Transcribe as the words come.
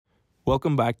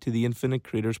Welcome back to the Infinite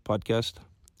Creators podcast.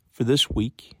 For this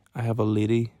week, I have a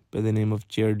lady by the name of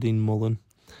Geraldine Mullan,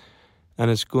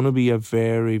 and it's going to be a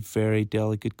very, very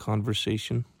delicate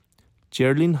conversation.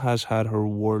 Geraldine has had her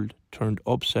world turned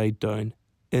upside down,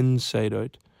 inside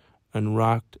out, and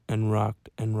rocked and rocked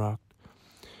and rocked.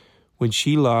 When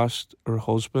she lost her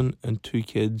husband and 2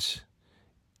 kids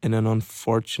in an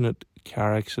unfortunate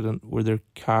car accident where their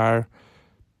car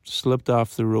slipped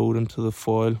off the road into the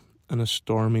Foyle on a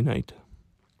stormy night.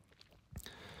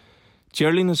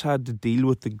 Geraldine has had to deal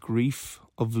with the grief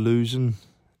of losing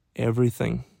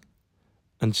everything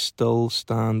and still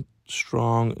stand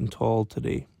strong and tall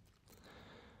today.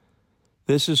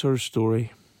 This is her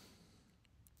story.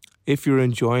 If you're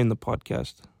enjoying the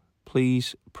podcast,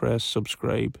 please press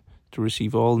subscribe to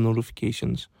receive all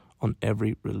notifications on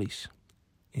every release.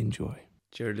 Enjoy.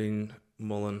 Geraldine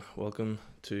Mullan, welcome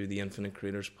to the Infinite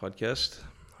Creators podcast.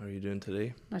 How are you doing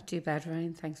today? Not too bad,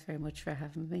 Ryan. Thanks very much for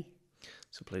having me.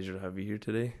 It's a pleasure to have you here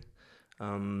today.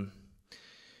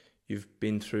 You've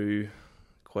been through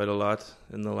quite a lot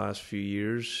in the last few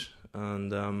years,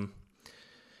 and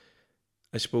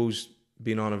I suppose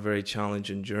been on a very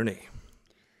challenging journey.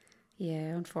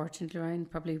 Yeah, unfortunately, Ryan,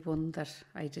 probably one that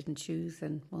I didn't choose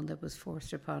and one that was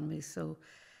forced upon me. So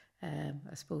I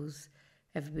suppose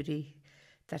everybody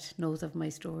that knows of my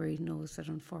story knows that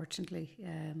unfortunately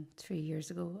 3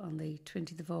 years ago on the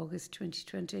 20th of August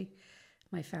 2020,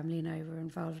 my family and I were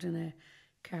involved in a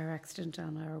car accident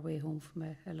on our way home from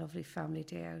a lovely family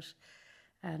day out.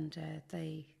 And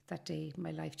that day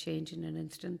my life changed in an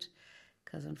instant,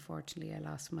 because unfortunately I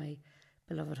lost my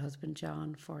beloved husband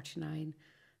John, 49,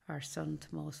 our son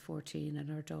Tomas, 14,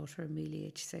 and our daughter Amelia,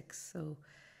 age 6. So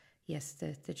yes,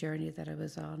 the journey that I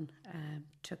was on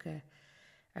took a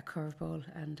curveball,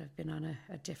 and I've been on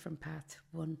a different path,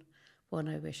 one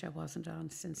I wish I wasn't on,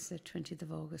 since the 20th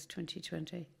of August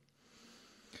 2020.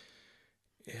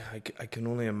 Yeah, I can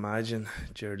only imagine,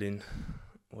 Geraldine,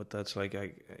 what that's like.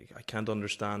 I can't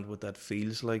understand what that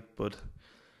feels like, but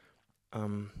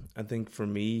I think for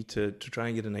me to try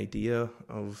and get an idea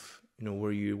of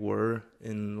where you were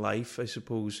in life, I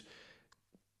suppose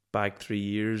back 3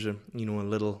 years, or a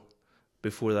little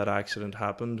before that accident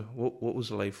happened, what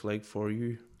was life like for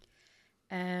you?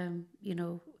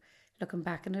 Looking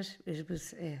back on it, it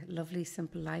was a lovely,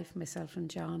 simple life. Myself and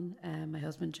John, my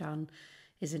husband John,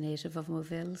 is a native of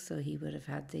Moville, so he would have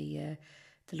had the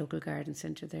local garden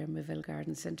centre there, Moville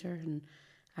Garden Centre, and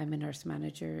I'm a nurse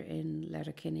manager in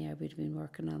Letterkenny. I would have been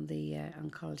working on the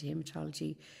oncology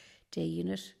hematology day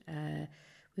unit.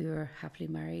 We were happily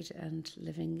married and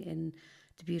living in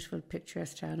the beautiful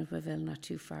picturesque town of Moville, not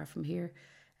too far from here.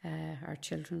 Our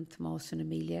children, Tomas and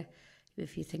Amelia,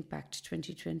 if you think back to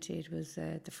 2020, it was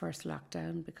the first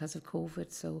lockdown because of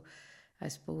COVID, so I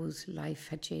suppose life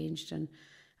had changed, and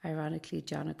ironically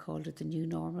John had called it the new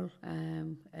normal,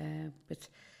 with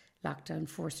lockdown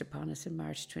forced upon us in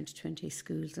March 2020,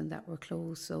 schools and that were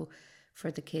closed. So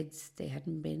for the kids, they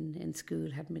hadn't been in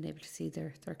school, hadn't been able to see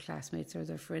their classmates or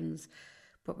their friends,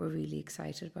 but were really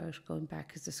excited about going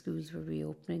back as the schools were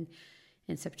reopening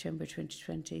in September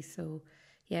 2020. So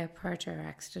yeah, prior to our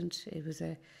accident, it was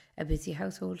a busy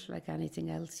household like anything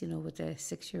else, with a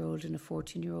 6-year-old and a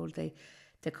 14-year-old. They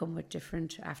come with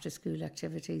different after-school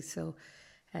activities. So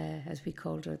as we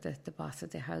called her, the boss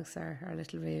of the house, our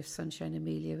little ray of sunshine,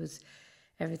 Amelia, was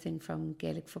everything from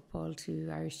Gaelic football to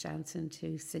Irish dancing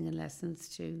to singing lessons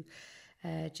to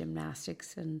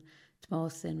gymnastics. And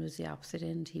Tomas then was the opposite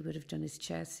end. He would have done his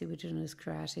chess, he would have done his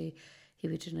karate, he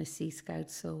would have done his Sea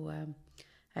Scouts. So I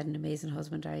had an amazing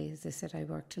husband. As I said, I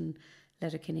worked in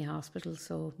Letterkenny Hospital,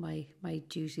 so my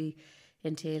duty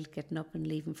entailed getting up and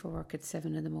leaving for work at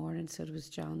 7 a.m. So it was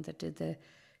John that did the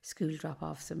school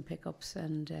drop-offs and pick-ups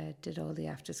and did all the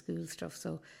after-school stuff.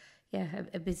 So yeah,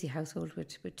 a busy household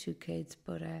with 2 kids,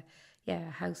 but a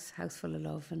house full of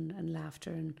love and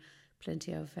laughter and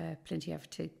plenty of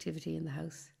activity in the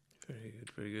house. Very good,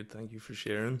 very good. Thank you for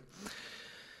sharing.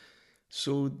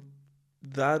 So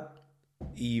that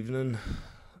evening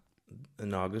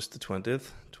in August the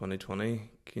 20th,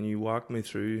 2020, can you walk me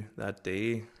through that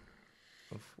day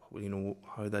of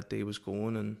how that day was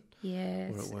going and where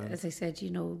it went? As I said,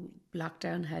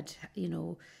 lockdown had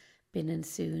been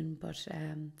ensuing, but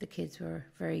the kids were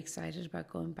very excited about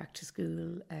going back to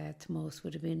school. Tomas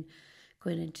would have been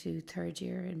going into 3rd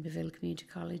year in Moville Community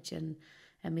College, and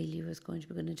Amelia was going to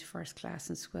be going into first class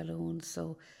in Swellone.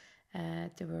 So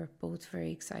they were both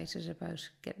very excited about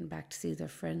getting back to see their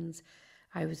friends.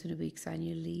 I was in a week's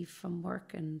annual leave from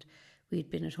work, and we'd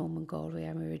been at home in Galway.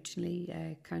 I'm originally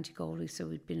County Galway, so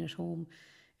we'd been at home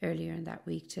earlier in that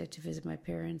week to visit my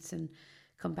parents and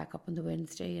come back up on the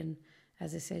Wednesday. And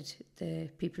as I said, the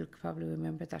people could probably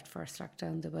remember that first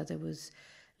lockdown. The weather was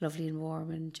lovely and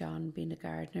warm, and John, being a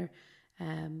gardener,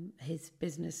 his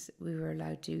business, we were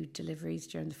allowed to do deliveries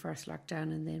during the first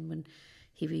lockdown, and then when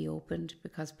he reopened,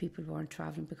 because people weren't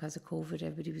travelling because of COVID,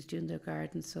 everybody was doing their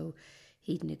garden, so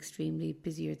he'd an extremely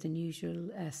busier than usual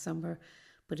summer,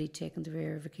 but he'd taken the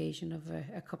rare occasion of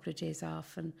a couple of days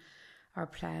off. And our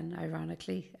plan,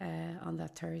 ironically, on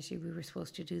that Thursday, we were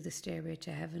supposed to do the Stairway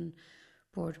to Heaven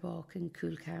boardwalk in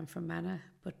Coolcam from Mana,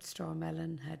 but Storm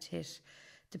Ellen had hit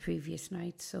the previous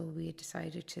night, so we had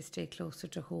decided to stay closer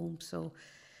to home. So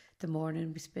the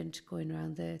morning we spent going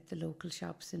around the local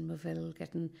shops in Moville,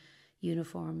 getting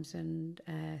uniforms and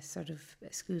sort of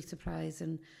school supplies,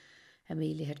 and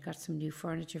Amelia had got some new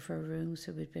furniture for her room,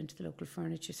 so we'd been to the local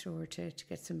furniture store to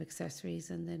get some accessories,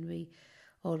 and then we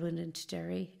all went into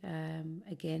Derry.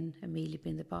 Again, Amelia,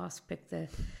 being the boss, picked the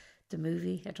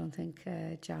movie. I don't think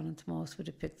John and Tomas would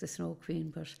have picked the Snow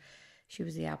Queen, but she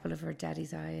was the apple of her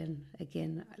daddy's eye, and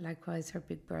again, likewise, her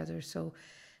big brother. So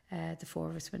the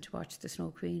four of us went to watch the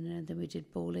Snow Queen, and then we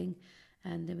did bowling,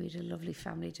 and then we had a lovely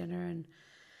family dinner, and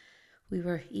we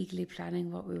were eagerly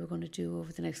planning what we were going to do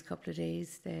over the next couple of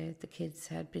days. The kids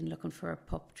had been looking for a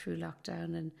pup through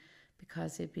lockdown, and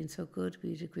because they'd been so good,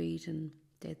 we'd agreed, and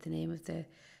they had the name of the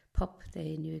pup.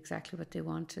 They knew exactly what they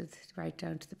wanted, right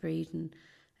down to the breed, and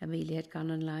Amelia had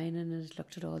gone online and had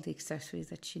looked at all the accessories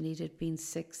that she needed, being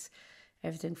 6,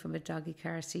 everything from a doggy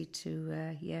car seat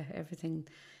to, everything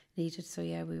needed. So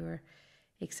yeah, we were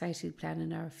excited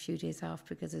planning our few days off,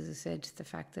 because as I said, the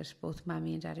fact that both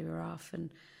Mammy and Daddy were off,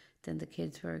 and then the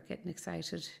kids were getting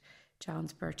excited.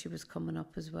 John's birthday was coming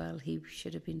up as well. He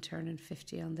should have been turning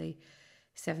 50 on the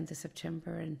 7th of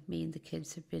September, and me and the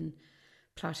kids had been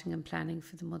plotting and planning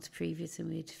for the month previous, and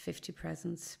we had 50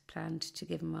 presents planned to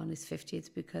give him on his 50th,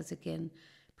 because of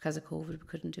COVID we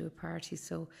couldn't do a party.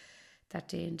 So that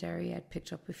day in Derry I'd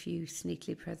picked up a few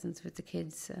sneaky presents with the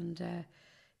kids, and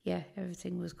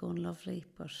everything was going lovely.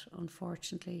 But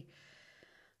unfortunately,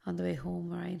 on the way home,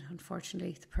 Ryan,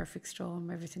 unfortunately, the perfect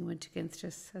storm, everything went against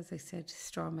us. As I said,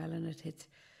 Storm Ellen had hit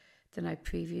the night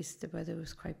previous. The weather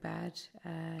was quite bad.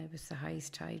 It was the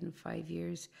highest tide in 5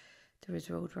 years. There was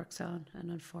roadworks on, and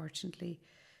unfortunately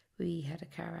we had a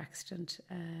car accident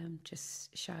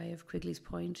just shy of Quigley's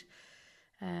Point,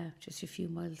 just a few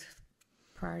miles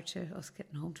prior to us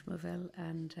getting home to Moville,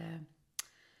 and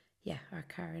our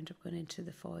car ended up going into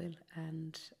the Foyle,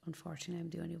 and unfortunately I'm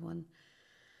the only one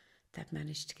that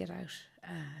managed to get out,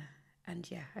 I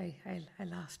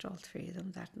lost all 3 of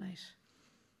them that night.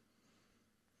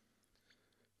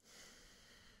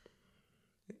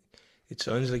 It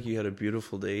sounds like you had a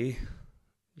beautiful day,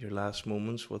 your last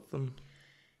moments with them.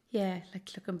 Yeah, like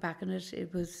looking back on it,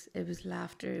 it was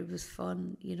laughter, it was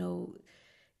fun. You know,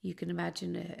 you can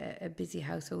imagine a busy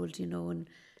household, you know, and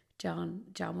John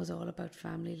was all about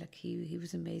family. Like he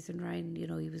was amazing, Ryan. You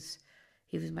know, he was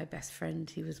my best friend.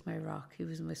 He was my rock. He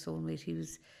was my soulmate. He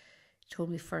told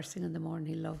me first thing in the morning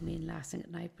he loved me, and last thing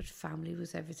at night, but family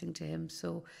was everything to him.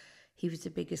 So he was the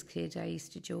biggest kid. I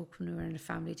used to joke when we were in a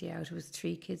family day out, it was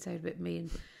 3 kids out with me,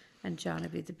 and John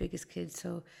would be the biggest kid.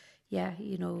 So yeah,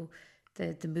 you know,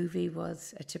 the movie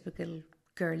was a typical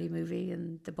girly movie,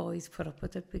 and the boys put up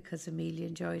with it because Amelia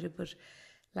enjoyed it. But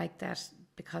like that,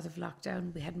 because of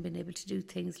lockdown, we hadn't been able to do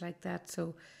things like that.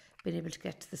 So being able to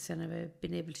get to the cinema,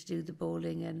 being able to do the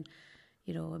bowling, and,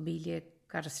 you know, Amelia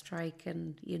got a strike,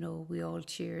 and, you know, we all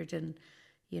cheered, and,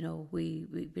 you know, we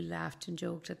laughed and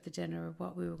joked at the dinner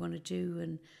what we were going to do.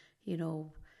 And, you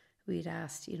know, we'd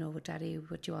asked, you know, with Daddy,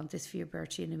 what do you want this for your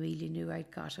birthday? And Amelia knew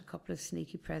I'd got a couple of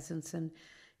sneaky presents, and,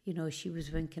 you know, she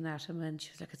was winking at him, and she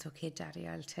was like, it's okay, Daddy,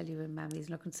 I'll tell you when Mammy's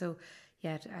looking. So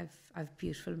yeah, I've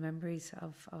beautiful memories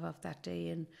of that day.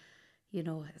 And, you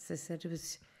know, as I said, it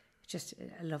was just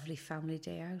a lovely family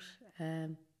day out.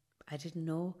 I didn't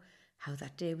know how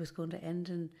that day was going to end,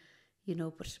 and, you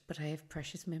know, but I have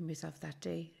precious memories of that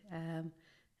day,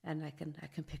 and I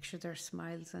can picture their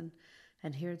smiles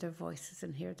and hear their voices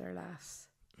and hear their laughs.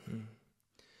 Mm.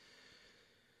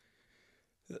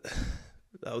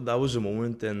 That was a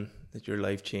moment then that your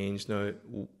life changed. Now,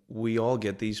 we all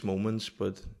get these moments,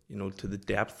 but, you know, to the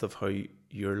depth of how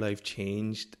your life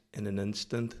changed in an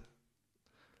instant,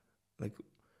 like,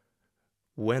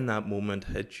 when that moment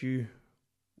hit you,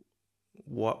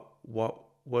 what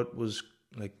was,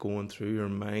 like, going through your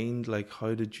mind? Like,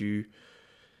 how did you,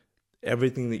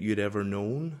 everything that you'd ever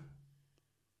known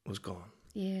was gone?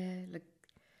 Yeah, like,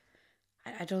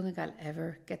 I don't think I'll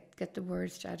ever get the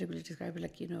words to adequately describe it.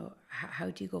 Like, you know, how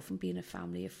do you go from being a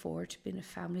family of 4 to being a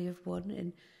family of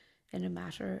 1 in a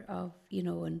matter of, you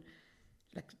know, and,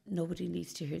 like, nobody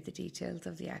needs to hear the details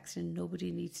of the accident.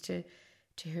 Nobody needs to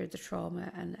to hear the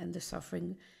trauma and the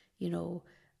suffering. You know,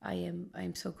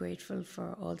 I'm so grateful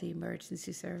for all the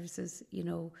emergency services, you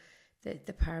know,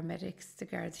 the paramedics, the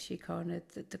Garda Síochána,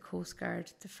 the Coast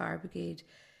Guard, the Fire Brigade,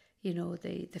 you know,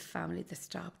 the family that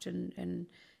stopped and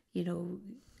you know,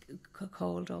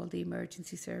 called all the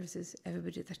emergency services,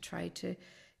 everybody that tried to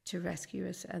rescue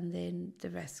us, and then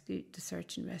the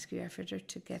search and rescue effort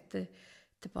to get the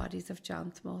bodies of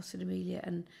John, Tomas and Amelia.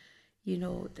 And you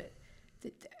know,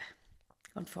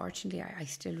 unfortunately I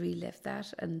still relive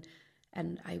that, and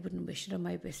I wouldn't wish it on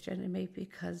my best enemy,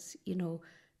 because you know,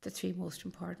 the three most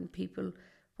important people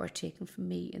were taken from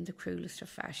me in the cruelest of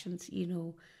fashions. You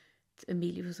know,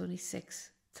 Amelia was only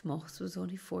 6, Tomas was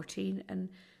only 14,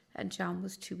 and John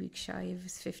was 2 weeks shy of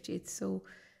his 50th. So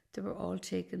they were all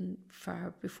taken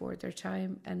far before their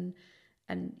time, and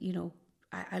you know,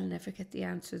 I'll never get the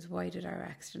answers. Why did our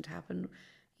accident happen?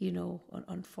 You know,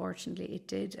 unfortunately it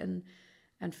did, and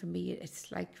for me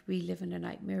it's like reliving a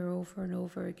nightmare over and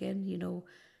over again. You know,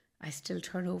 I still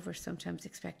turn over sometimes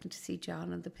expecting to see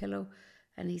John on the pillow,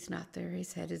 and he's not there.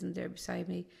 His head isn't there beside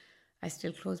me. I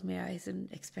still close my eyes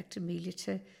and expect Amelia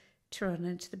to run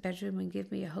into the bedroom and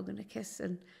give me a hug and a kiss,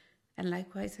 and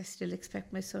likewise I still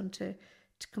expect my son to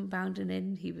come bounding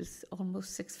in. He was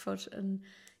almost 6 foot, and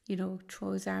you know,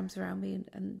 throw his arms around me,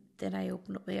 and then I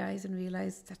open up my eyes and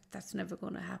realise that that's never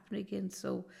going to happen again.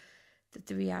 So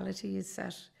the reality is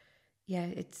that, yeah,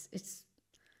 it's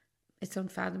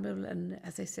unfathomable. And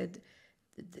as I said,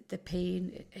 the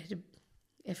pain,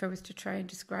 if I was to try and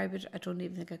describe it, I don't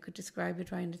even think I could describe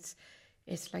it, Ryan.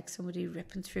 It's like somebody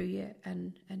ripping through you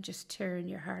and just tearing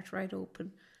your heart right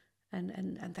open,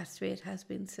 and that's the way it has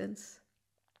been since.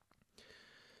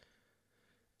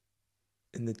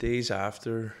 In the days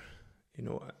after, you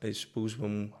know, I suppose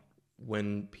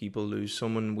when people lose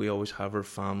someone, we always have our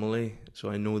family. So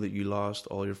I know that you lost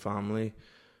all your family.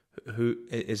 Who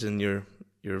is in your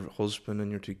husband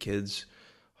and your 2 kids?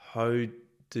 How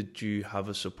did you have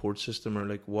a support system, or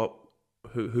like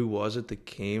who was it that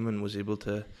came and was able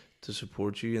to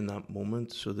support you in that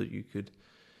moment, so that you could,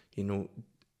 you know,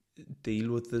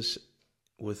 deal with this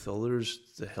with others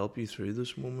to help you through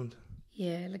this moment?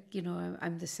 Yeah, like, you know,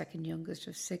 I'm the second youngest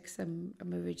of 6. I'm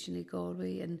originally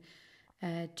Galway, and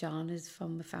John is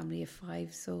from a family of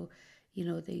 5. So, you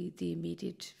know, the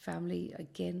immediate family,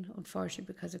 again,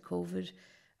 unfortunately because of COVID,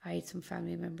 I had some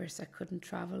family members that couldn't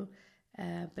travel,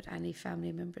 but any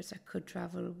family members that could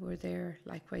travel were there.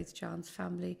 Likewise, John's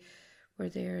family were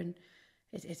there, and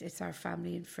it's our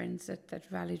family and friends that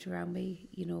rallied around me.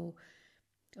 You know,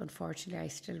 unfortunately, I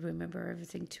still remember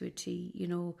everything to a T. You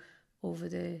know, over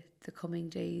the coming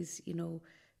days, you know,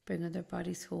 bringing their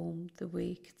bodies home, the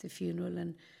wake, the funeral,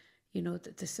 and you know,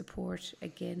 the support.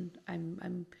 Again,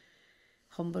 I'm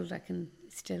humbled. I can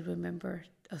still remember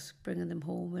us bringing them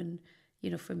home, and you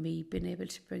know, for me, being able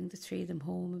to bring the 3 of them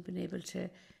home and being able to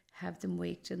have them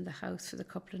waked in the house for the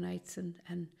couple of nights,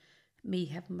 and me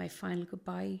having my final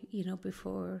goodbye, you know,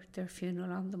 before their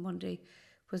funeral on the Monday,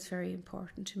 was very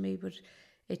important to me. But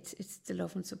it's the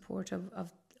love and support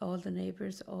of all the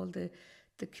neighbours, all the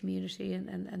community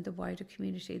and the wider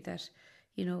community that,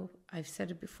 you know, I've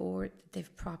said it before,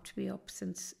 they've propped me up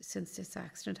since this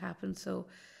accident happened. So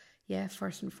yeah,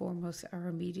 first and foremost, our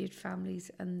immediate families,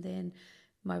 and then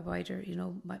my wider, you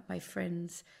know, my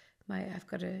friends. I've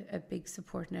got a big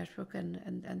support network,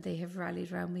 and they have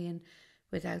rallied around me, and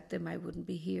without them I wouldn't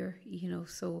be here, you know.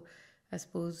 So I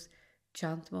suppose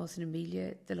John, Tomas and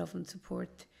Amelia, the love and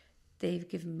support they've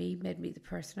given me made me the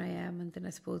person I am, and then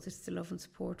I suppose it's the love and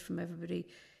support from everybody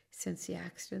since the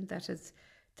accident that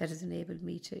has enabled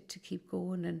me to keep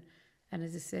going, and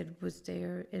as I said, was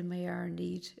there in my hour of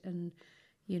need. And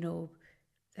you know,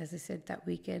 as I said, that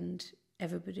weekend,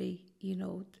 everybody, you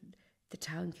know, the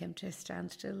town came to a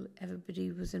standstill.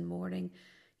 Everybody was in mourning.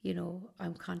 You know,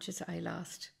 I'm conscious I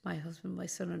lost my husband, my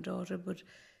son and daughter, but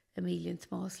Amelia and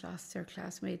Tomas lost their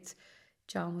classmates.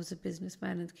 John was a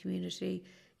businessman in the community.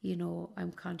 You know,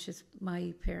 I'm conscious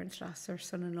my parents lost their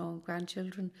son-in-law and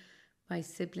grandchildren. My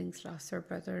siblings lost their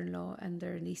brother-in-law and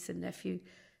their niece and nephew.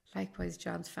 Likewise,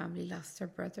 John's family lost their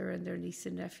brother and their niece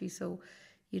and nephew. So,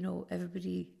 you know,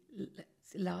 everybody's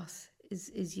loss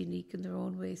is unique in their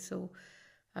own way. So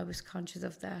I was conscious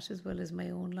of that as well as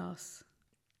my own loss.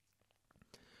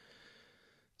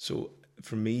 So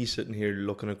for me, sitting here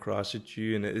looking across at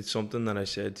you, and it's something that I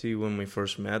said to you when we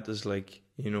first met, is like,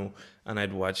 you know, and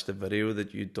I'd watched the video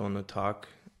that you'd done a talk,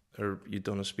 or you'd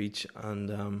done a speech, and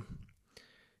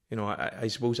you know, I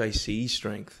suppose I see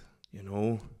strength, you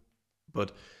know,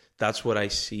 but that's what I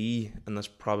see, and that's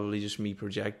probably just me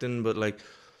projecting. But like,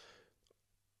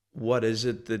 what is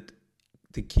it that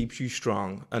keeps you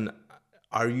strong? And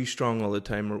are you strong all the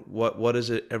time, or what is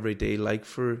it every day like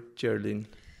for Geraldine?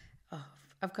 Oh,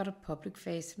 I've got a public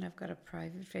face and I've got a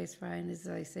private face, Ryan. As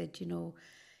I said,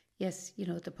 yes,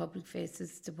 the public face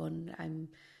is the one.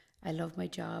 I love my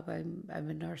job. I'm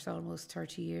a nurse almost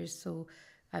 30 years, so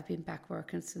I've been back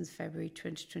working since February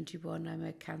 2021. I'm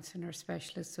a cancer nurse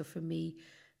specialist, so for me,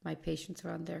 my patients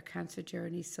are on their cancer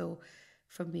journey. So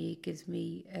for me, it gives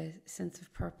me a sense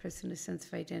of purpose and a sense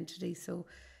of identity. So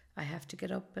I have to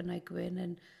get up and I go in,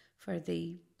 and for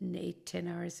the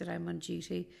 8-10 hours that I'm on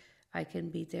duty, I can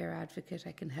be their advocate.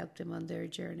 I can help them on their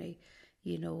journey.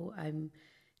 I'm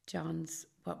John's,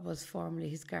 what was formerly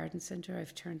his garden centre,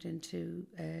 I've turned into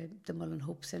the Mullan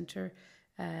Hope Centre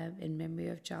in memory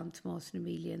of John, Tomas and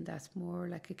Amelia, and that's more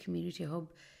like a community hub,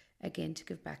 again, to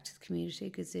give back to the community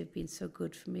because they've been so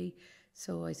good for me.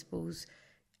 So I suppose,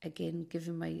 again,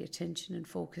 giving my attention and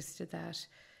focus to that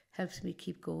helps me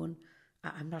keep going.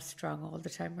 I'm not strong all the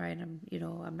time, Ryan.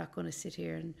 I'm not going to sit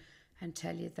here and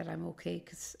tell you that I'm okay,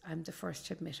 because I'm the first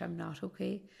to admit I'm not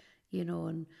okay,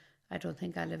 and I don't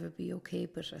think I'll ever be okay.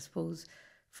 But I suppose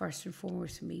first and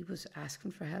foremost for me was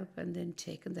asking for help and then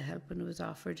taking the help when it was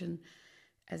offered. And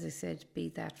as I said, be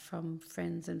that from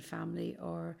friends and family,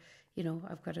 or,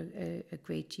 I've got a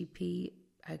great GP.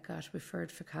 I got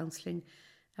referred for counselling,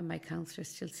 and my counsellor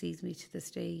still sees me to this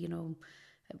day.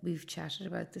 We've chatted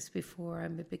about this before.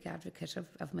 I'm a big advocate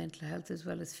of mental health as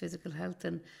well as physical health.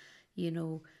 And,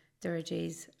 there are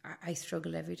days I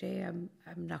struggle every day. I'm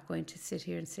not going to sit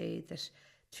here and say that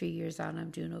 3 years on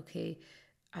I'm doing okay.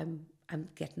 I'm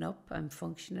getting up, I'm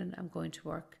functioning, I'm going to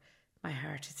work. My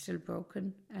heart is still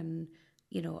broken, and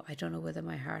I don't know whether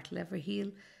my heart will ever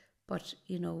heal. But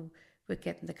with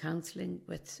getting the counselling,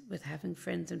 with having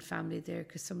friends and family there,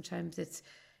 because sometimes it's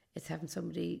having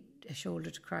somebody, a shoulder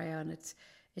to cry on. It's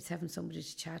having somebody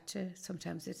to chat to.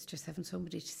 Sometimes it's just having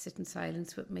somebody to sit in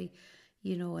silence with me,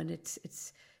 and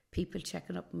it's people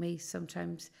checking up on me.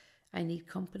 Sometimes I need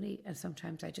company, and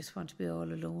sometimes I just want to be all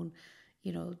alone.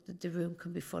 The room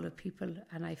can be full of people,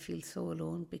 and I feel so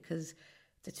alone because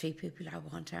the 3 people I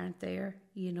want aren't there.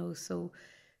 So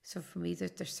for me,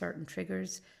 there's certain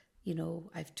triggers.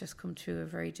 I've just come through a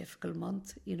very difficult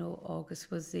month. August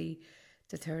was the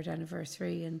 3rd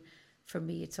anniversary, and for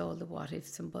me, it's all the what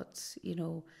ifs and buts.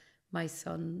 My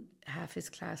son, half his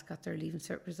class got their Leaving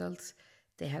Cert results.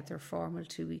 They had their formal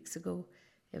 2 weeks ago.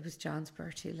 It was John's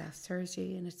birthday last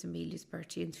Thursday, and it's Amelia's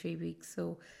birthday in 3 weeks.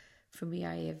 So for me,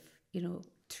 I have,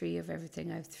 3 of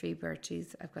everything. I have 3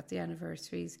 birthdays. I've got the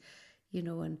anniversaries,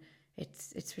 and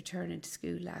it's returning to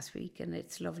school last week, and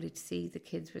it's lovely to see the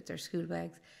kids with their school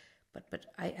bags. But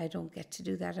I don't get to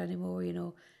do that anymore.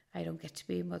 I don't get to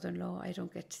be a mother-in-law. I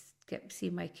don't get to see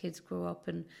my kids grow up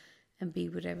and be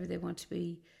whatever they want to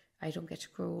be. I don't get to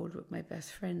grow old with my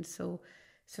best friend. So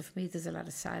for me, there's a lot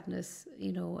of sadness,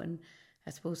 and I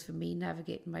suppose for me,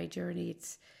 navigating my journey,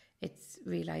 it's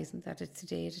realising that it's a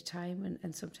day at a time,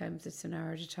 and sometimes it's an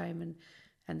hour at a time.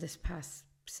 And this past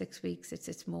 6 weeks,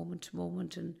 it's moment to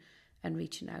moment, and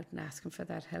reaching out and asking for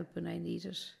that help when I need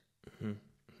it. Mm-hmm.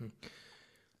 Mm-hmm.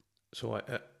 So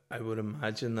I would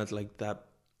imagine that like that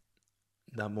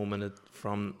moment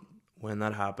from when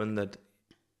that happened, that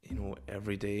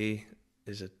every day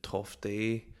is a tough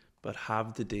day, but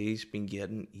have the days been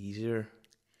getting easier?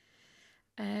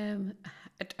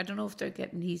 I don't know if they're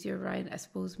getting easier, Ryan. I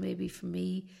suppose maybe for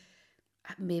me,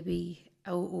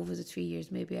 over the 3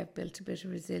 years, maybe I've built a bit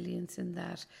of resilience in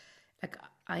that. Like,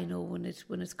 I know when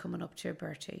it's coming up to a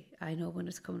birthday, I know when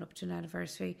it's coming up to an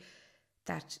anniversary,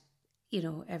 that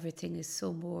everything is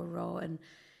so more raw. And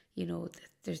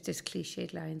there's this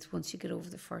cliched lines: once you get over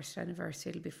the first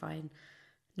anniversary, it'll be fine.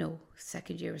 No,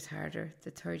 second year is harder,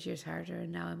 the third year is harder,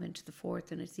 and now I'm into the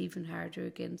fourth, and it's even harder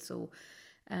again. So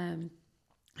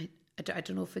I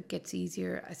don't know if it gets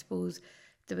easier. I suppose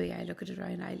the way I look at it,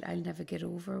 Ryan, I'll never get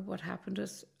over what happened to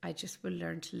us. I just will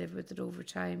learn to live with it over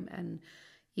time. And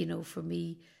for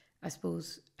me, I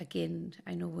suppose, again,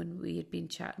 I know when we had been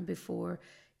chatting before,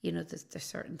 there's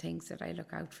certain things that I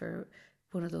look out for.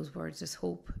 One of those words is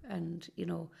hope, and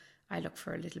I look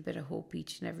for a little bit of hope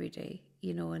each and every day.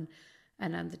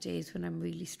 And on the days when I'm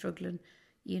really struggling,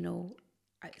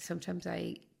 sometimes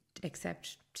I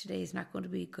accept today's not going to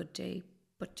be a good day,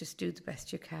 but just do the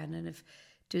best you can. And if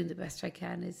doing the best I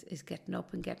can is getting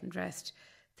up and getting dressed,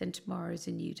 then tomorrow is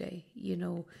a new day,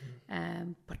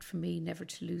 But for me, never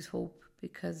to lose hope,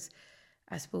 because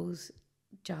I suppose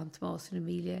John, Tomas and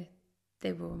Amelia,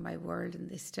 they were my world, and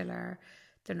they still are.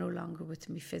 They're no longer with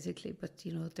me physically, but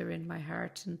they're in my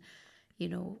heart. And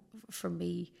for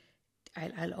me,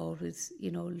 I'll always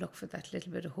look for that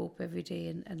little bit of hope every day,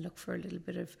 and look for a little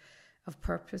bit of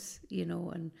purpose,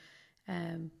 and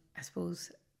I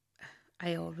suppose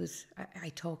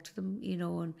I talked to them,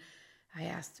 and I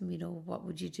asked them, what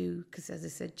would you do? Because as I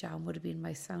said, John would have been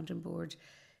my sounding board.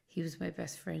 He was my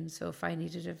best friend. So if I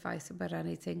needed advice about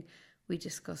anything, we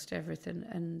discussed everything.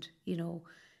 And,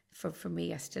 for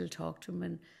me, I still talk to him,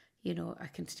 and, I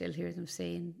can still hear them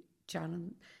saying,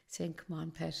 John saying, come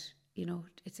on, pet,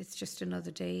 it's just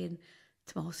another day. And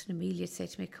Tomas and Amelia say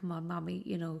to me, come on, mommy,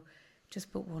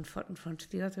 just put one foot in front of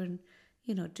the other and,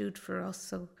 do it for us.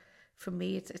 So for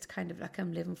me, it's kind of like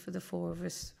I'm living for the four of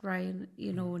us, Ryan,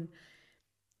 and,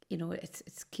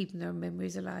 it's keeping their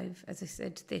memories alive. As I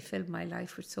said, they filled my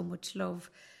life with so much love.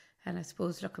 And I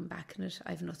suppose looking back on it,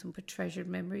 I've nothing but treasured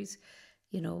memories.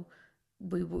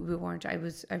 We weren't, I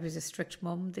was a strict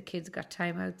mum. The kids got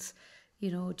timeouts.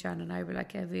 John and I were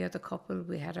like every other couple.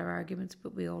 We had our arguments,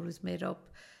 but we always made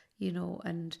up,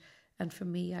 and for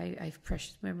me, I've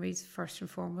precious memories. First and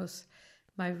foremost,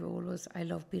 my role was I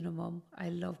love being a mum. I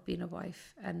love being a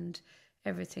wife, and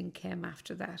everything came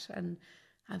after that. And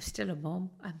I'm still a mum.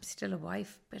 I'm still a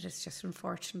wife, but it's just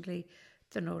unfortunately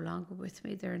they're no longer with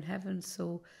me. They're in heaven.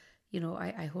 So,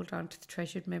 I hold on to the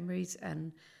treasured memories,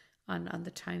 and on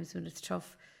the times when it's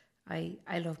tough, I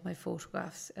love my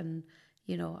photographs, and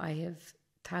I have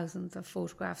thousands of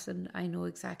photographs, and I know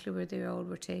exactly where they all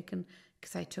were taken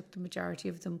because I took the majority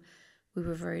of them. We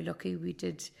were very lucky. We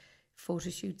did photo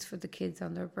shoots for the kids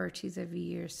on their birthdays every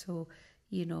year. So,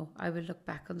 I will look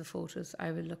back on the photos.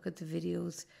 I will look at the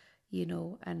videos,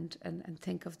 and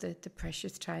think of the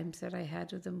precious times that I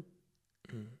had with them.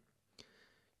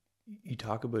 You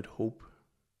talk about hope,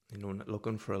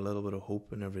 looking for a little bit of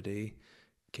hope in every day.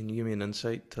 Can you give me an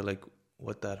insight to like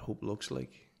what that hope looks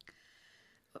like?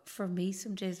 For me,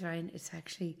 some days, Ryan, it's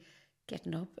actually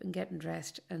getting up and getting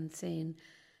dressed and saying,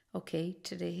 okay,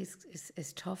 today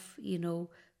is tough,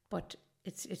 but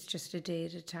it's just a day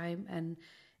at a time. And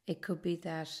it could be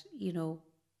that,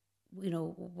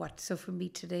 what. So for me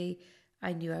today,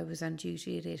 I knew I was on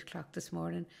duty at 8 o'clock this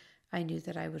morning. I knew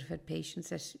that I would have had patients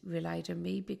that relied on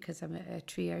me because I'm a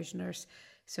triage nurse.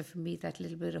 So for me, that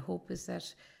little bit of hope is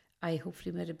that I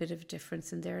hopefully made a bit of a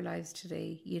difference in their lives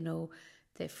today.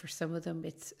 That for some of them,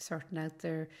 it's sorting out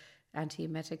their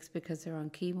antiemetics because they're on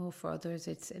chemo. For others,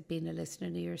 it's being a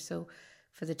listening ear. So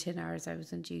for the 10 hours I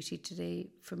was on duty today,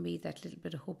 for me, that little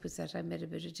bit of hope is that I made a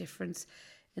bit of difference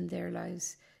in their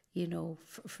lives.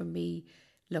 For me,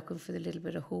 looking for the little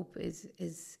bit of hope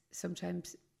is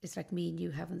sometimes it's like me and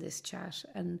you having this chat.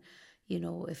 And,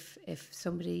 if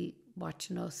somebody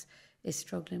watching us is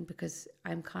struggling, because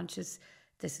I'm conscious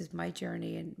this is my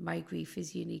journey and my grief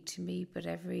is unique to me, but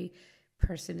every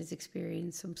person is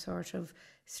experiencing some sort of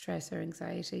stress or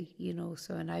anxiety,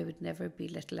 so, and I would never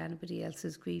belittle anybody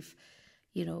else's grief.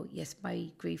 Yes,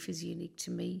 my grief is unique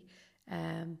to me,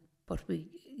 but we,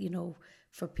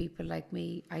 for people like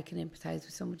me, I can empathise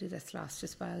with somebody that's lost a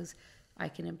spouse. I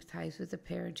can empathise with a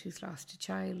parent who's lost a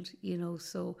child,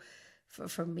 so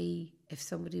for me, if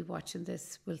somebody watching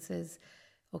this says,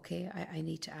 okay, I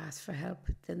need to ask for help,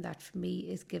 then that for me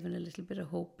is giving a little bit of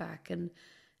hope back. And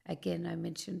again, I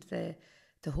mentioned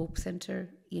the Hope Centre,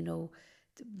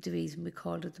 the reason we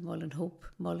called it the Mullan Hope,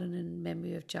 Mullan in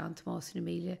memory of John, Tomas and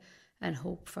Amelia, and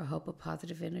Hope for Hub of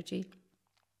Positive Energy.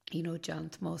 John,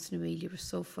 Tomas and Amelia were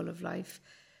so full of life.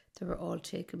 They were all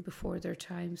taken before their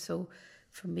time. So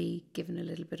for me, giving a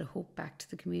little bit of hope back to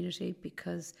the community,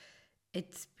 because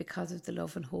it's because of the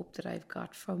love and hope that I've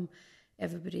got from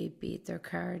everybody, be it their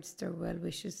cards, their well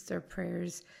wishes, their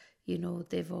prayers.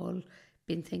 They've all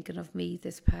been thinking of me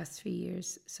this past 3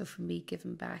 years. So for me,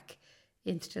 giving back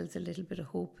instills a little bit of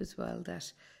hope as well,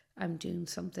 that I'm doing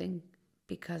something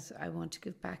because I want to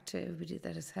give back to everybody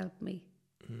that has helped me.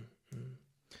 Mm-hmm.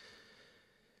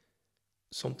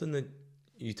 Something that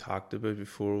you talked about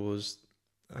before was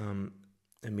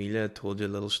Amelia told you a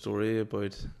little story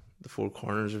about the four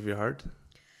corners of your heart.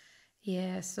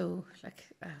 Yeah, so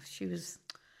she was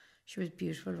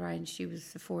beautiful, Ryan. She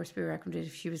was the force we reckoned with.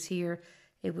 If she was here,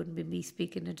 it wouldn't be me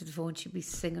speaking into the phone. She'd be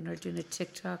singing or doing a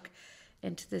TikTok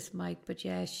into this mic. But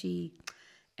yeah, she,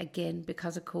 again,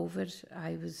 because of COVID,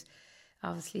 I was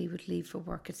obviously would leave for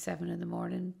work at 7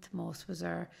 a.m. Tomas was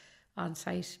our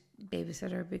on-site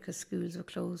babysitter because schools were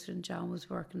closed and John was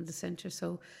working in the centre.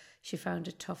 So she found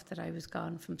it tough that I was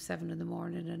gone from 7 a.m.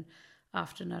 and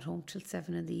often not home till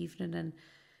 7 p.m. And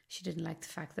she didn't like the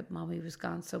fact that Mommy was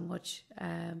gone so much.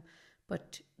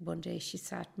 But one day she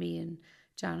sat me and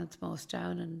John and Tomas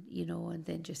down and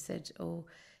then just said, oh,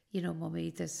 Mummy,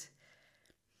 there's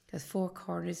four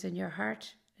corners in your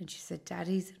heart. And she said,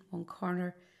 Daddy's in one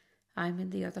corner, I'm in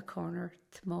the other corner,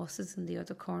 Tomas is in the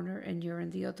other corner, and you're in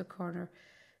the other corner.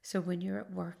 So when you're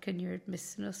at work and you're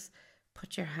missing us,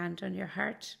 put your hand on your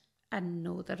heart and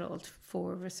know that all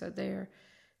four of us are there.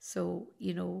 So,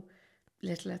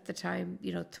 little at the time,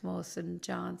 Tomas and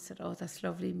John said, "Oh, that's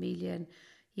lovely, Amelia." And,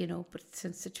 but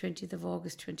since the 20th of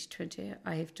August 2020,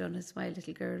 I have done as my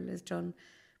little girl has done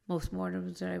most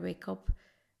mornings when I wake up,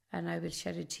 and I will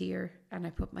shed a tear and I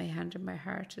put my hand on my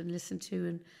heart and listen to.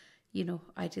 And,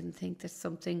 I didn't think that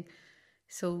something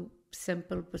so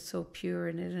simple but so pure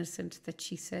and innocent that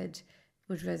she said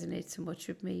would resonate so much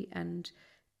with me. And,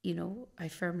 I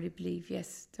firmly believe,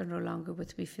 yes, they're no longer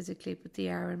with me physically, but they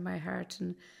are in my heart.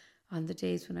 And on the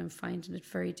days when I'm finding it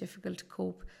very difficult to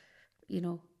cope,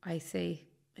 I say,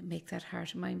 make that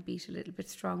heart of mine beat a little bit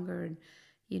stronger. And,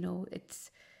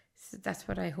 that's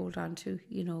what I hold on to.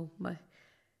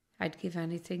 I'd give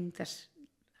anything that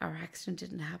our accident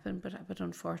didn't happen, but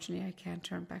unfortunately I can't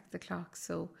turn back the clock.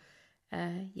 So,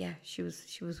 she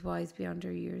was wise beyond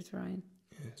her years, Ryan.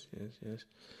 Yes.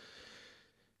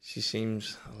 She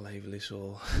seems a lively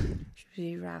soul.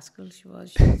 She was a rascal. She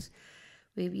was.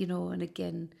 And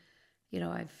again,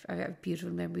 I have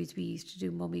beautiful memories. We used to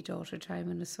do mummy-daughter time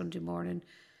on a Sunday morning.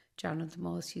 John and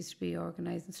Tomas used to be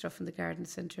organising stuff in the garden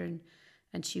centre,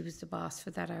 and she was the boss for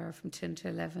that hour from 10 to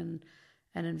 11.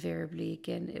 And invariably,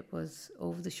 again, it was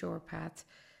over the shore path,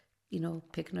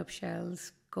 picking up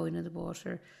shells, going in the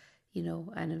water,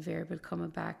 and invariably coming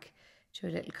back to a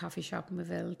little coffee shop in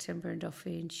Muffville, Timber and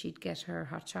Duffy, and she'd get her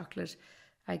hot chocolate,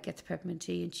 I'd get the peppermint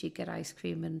tea, and she'd get ice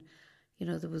cream. And,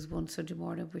 there was one Sunday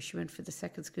morning where she went for the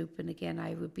second scoop, and again,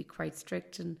 I would be quite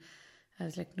strict, and I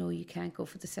was like, "No, you can't go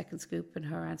for the second scoop." And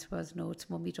her answer was, "No, it's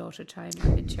mummy-daughter time,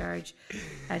 I'm in charge."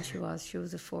 And she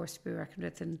was a force to be reckoned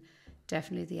with, and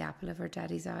definitely the apple of her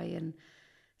daddy's eye. And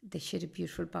she had a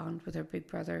beautiful bond with her big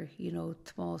brother.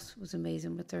 Tomas was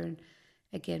amazing with her, and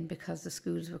again, because the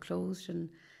schools were closed, and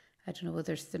I don't know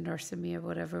whether it's the nurse in me or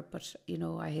whatever, but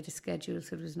I had a schedule,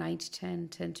 so it was 9 to 10,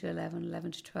 10 to 11,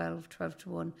 11 to 12, 12 to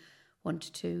 1, 1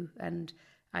 to 2, and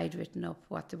I'd written up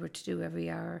what they were to do every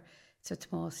hour. So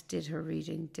Tomas did her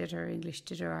reading, did her English,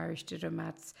 did her Irish, did her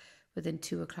maths. Within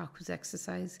 2 o'clock was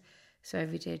exercise. So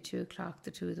every day at 2 o'clock, the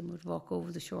two of them would walk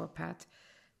over the shore path,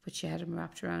 but she had him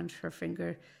wrapped around her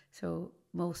finger, so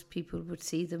most people would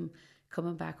see them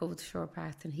coming back over the shore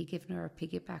path, and he giving her a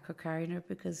piggyback or carrying her,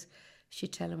 because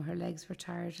she'd tell him her legs were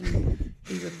tired, and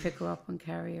he would pick her up and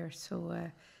carry her.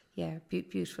 So,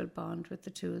 beautiful bond with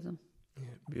the two of them.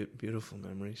 Yeah, beautiful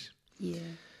memories. Yeah.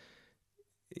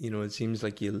 It seems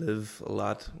like you live a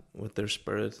lot with their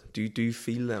spirit. Do you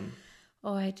feel them?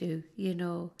 Oh, I do.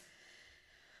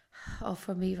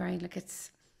 For me, Ryan, like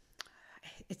it's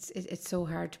so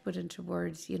hard to put into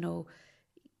words.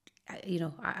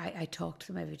 I talk to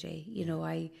them every day.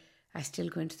 I still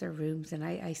go into their rooms, and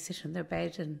I sit on their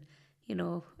bed, and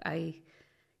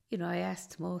I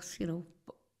ask the most,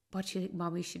 what do you think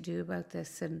Mommy should do about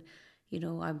this? And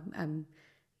I'm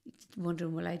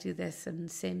wondering, will I do this?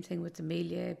 And same thing with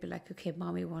Amelia. I'd be like, okay,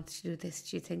 Mommy wants to do this.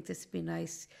 Do you think this would be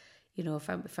nice?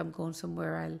 If I'm going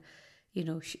somewhere, I'll,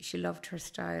 she loved her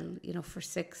style. For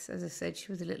 6, as I said,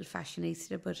 she was a little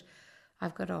fashionista, but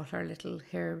I've got all her little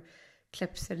hair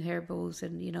clips and hair bows,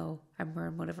 and I'm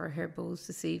wearing one of her hair bows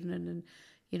this evening.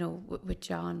 And with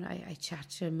John, I chat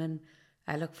to him, and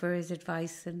I look for his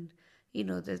advice. And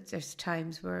there's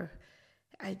times where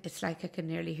it's like I can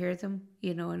nearly hear them,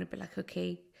 and I'd be like,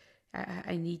 okay,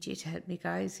 I need you to help me,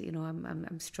 guys.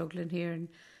 I'm struggling here. And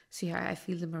so I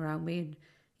feel them around me.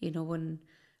 And when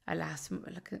I'll ask them,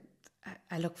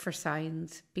 I look for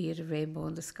signs, be it a rainbow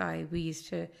in the sky. We used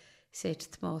to say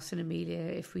to Tomas and Amelia,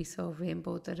 if we saw a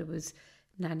rainbow, that it was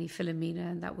Nanny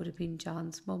Philomena, and that would have been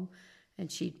John's mum,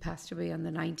 and she'd passed away on the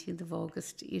 19th of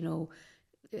August,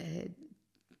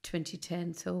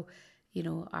 2010. So,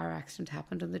 our accident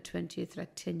happened on the 20th,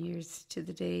 like 10 years to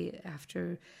the day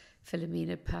after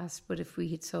Philomena passed. But if we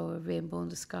had saw a rainbow in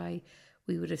the sky,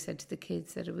 we would have said to the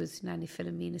kids that it was Nanny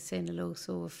Philomena saying hello.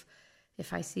 So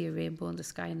if I see a rainbow in the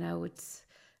sky now,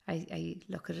 I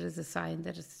look at it as a sign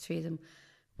that it's the three of them.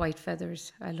 White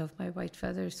feathers. I love my white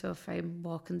feathers. So if I'm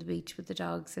walking the beach with the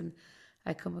dogs and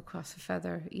I come across a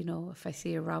feather, if I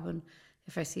see a robin,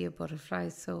 if I see a butterfly.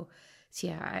 So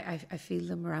yeah, I feel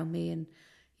them around me. And,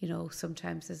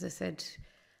 sometimes, as I said,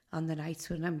 on the nights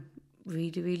when I'm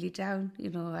really, really down,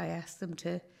 I ask them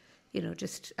to,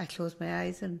 I close my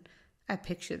eyes and I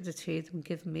picture the three of them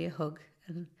giving me a hug.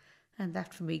 And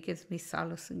that for me gives me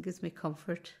solace and gives me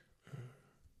comfort.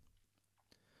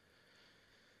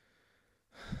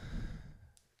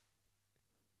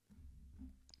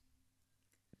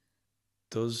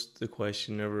 Does the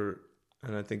question ever,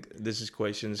 and I think this is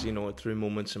questions, through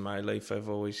moments in my life, I've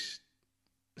always,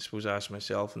 I suppose, asked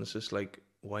myself, and it's just like,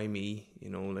 why me?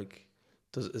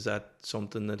 Is that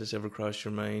something that has ever crossed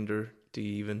your mind, or do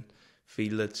you even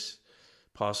feel it's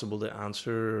possible to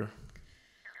answer?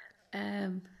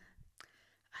 Um,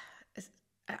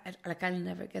 like I'll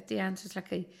never get the answers.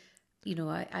 Like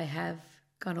I have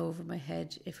gone over my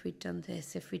head. If we'd done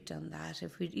this, if we'd done that,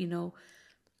 if we,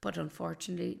 but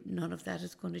unfortunately, none of that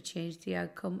is going to change the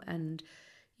outcome. And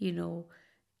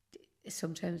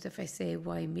sometimes if I say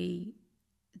why me,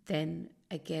 then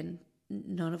again,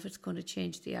 none of it's going to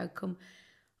change the outcome.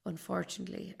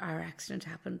 Unfortunately, our accident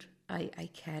happened. I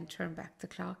can't turn back the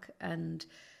clock, and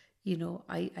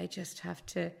I just have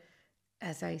to,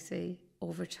 as I say,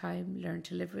 over time, learn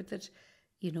to live with it.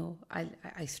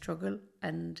 I struggle,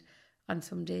 and on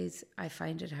some days I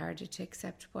find it harder to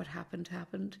accept what happened.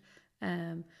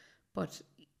 But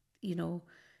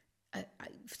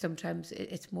sometimes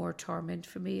it's more torment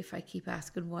for me if I keep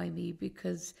asking why me,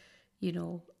 because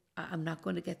I'm not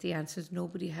going to get the answers.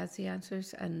 Nobody has the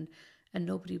answers, and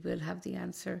nobody will have the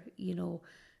answer.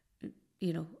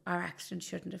 Our accident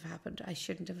shouldn't have happened. I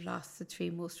shouldn't have lost the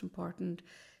three most important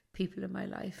people in my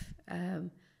life.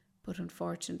 But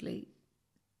unfortunately,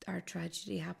 our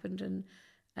tragedy happened, and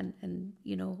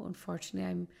unfortunately,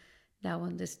 I'm now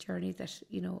on this journey that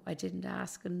I didn't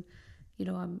ask, and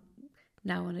I'm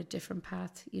now on a different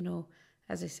path.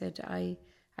 As I said, I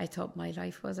thought my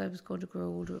life was I was going to grow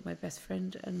older with my best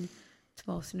friend, and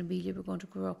Tomas and Amelia were going to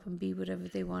grow up and be whatever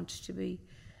they wanted to be.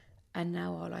 And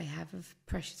now all I have are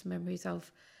precious memories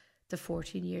of the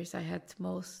 14 years I had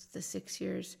Tomas, the 6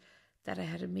 years that I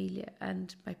had Amelia,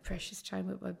 and my precious time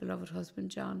with my beloved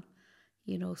husband John.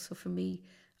 So for me,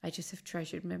 I just have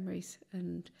treasured memories,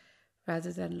 and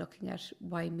rather than looking at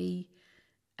why me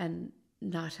and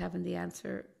not having the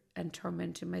answer and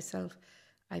tormenting myself,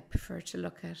 I prefer to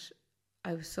look at,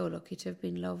 I was so lucky to have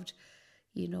been loved.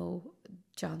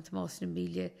 John, Tomas and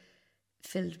Amelia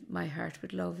filled my heart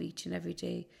with love each and every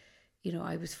day.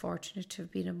 I was fortunate to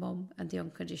have been a mum, and the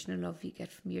unconditional love you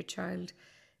get from your child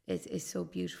is so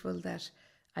beautiful, that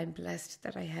I'm blessed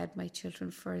that I had my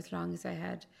children for as long as I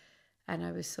had. And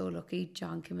I was so lucky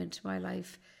John came into my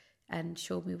life and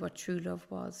showed me what true love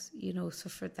was, so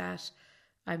for that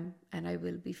I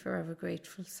will be forever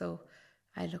grateful. So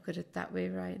I look at it that way,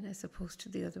 Ryan, as opposed to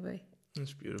the other way.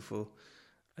 It's beautiful.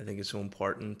 I think it's so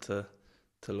important to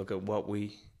look at what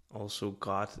we also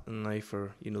got in life,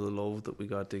 or the love that we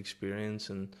got to experience,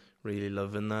 and really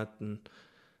live in that. And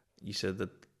you said that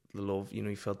the love,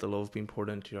 you felt the love being poured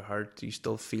into your heart. Do you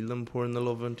still feel them pouring the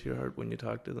love into your heart when you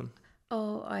talk to them?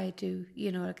 Oh, I do.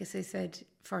 Like as I said,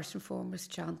 first and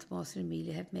foremost, John, Tomas and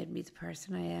Amelia have made me the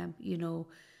person I am.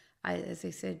 As I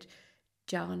said,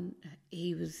 John,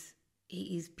 he's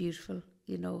beautiful.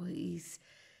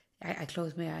 I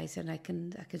close my eyes and I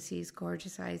can see his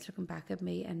gorgeous eyes looking back at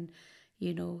me, and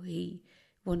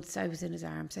once I was in his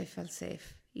arms, I felt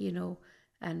safe.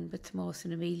 And with Tomas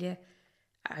and Amelia,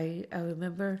 I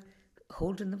remember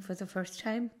holding them for the first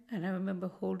time, and I remember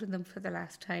holding them for the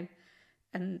last time.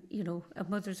 And a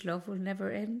mother's love will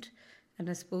never end. And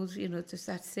I suppose there's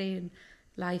that saying,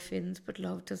 life ends but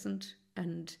love doesn't.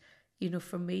 And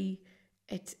for me,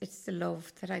 it's the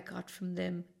love that I got from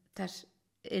them that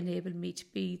enabled me to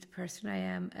be the person I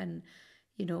am. And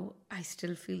I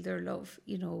still feel their love.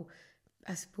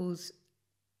 I suppose,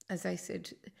 as I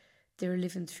said, they're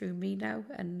living through me now,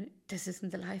 and this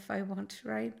isn't the life I want,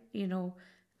 right?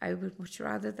 I would much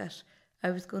rather that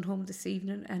I was going home this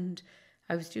evening and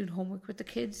I was doing homework with the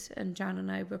kids, and John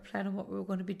and I were planning what we were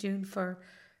going to be doing for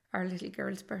our little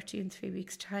girl's birthday in 3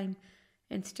 weeks' time.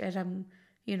 Instead, I'm,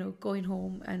 going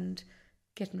home and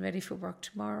getting ready for work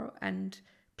tomorrow and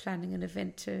planning an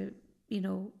event to,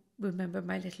 remember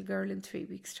my little girl in 3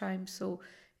 weeks' time. So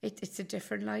it's a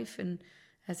different life. And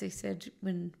as I said,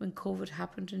 when COVID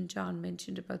happened and John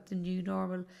mentioned about the new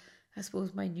normal, I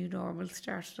suppose my new normal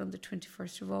started on the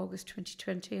 21st of August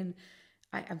 2020, and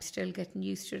I'm still getting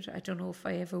used to it. I don't know if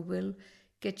I ever will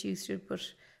get used to it,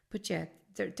 but yeah,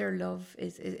 their love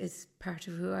is part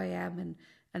of who I am,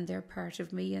 and they're part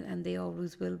of me, and they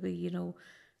always will be.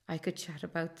 I could chat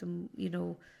about them,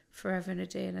 forever and a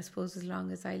day, and I suppose as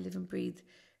long as I live and breathe,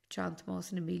 John,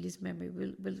 Tomas and Amelia's memory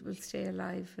will stay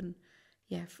alive. And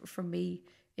yeah, for me,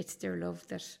 it's their love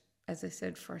that, as I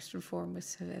said, first and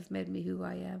foremost, have made me who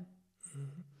I am.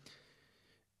 Mm-hmm.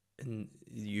 And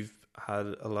you've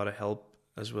had a lot of help,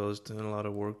 as well as doing a lot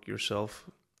of work yourself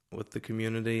with the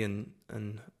community, and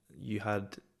you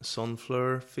had a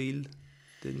sunflower field,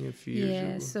 didn't you, a few years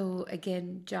ago? Yeah, so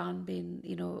again, John being,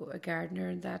 a gardener,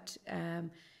 and that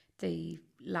the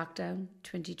lockdown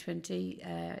 2020,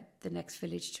 the next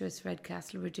village to us,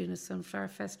 Redcastle, we're doing a sunflower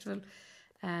festival,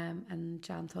 and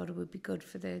John thought it would be good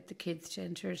for the kids to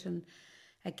enter it, and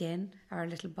again, our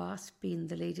little boss, being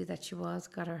the lady that she was,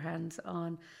 got her hands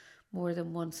on more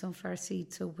than one sunflower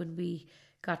seed. So when we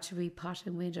got to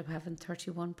repotting, we ended up having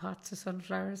 31 pots of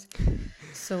sunflowers.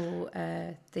 So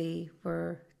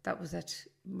that was at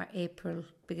April,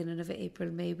 beginning of April,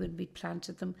 May, when we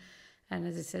planted them. And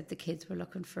as I said, the kids were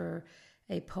looking for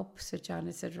a pup. So John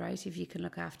had said, right, if you can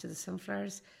look after the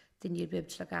sunflowers, then you'll be able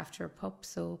to look after a pup.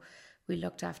 So we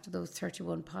looked after those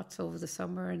 31 pots over the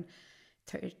summer, and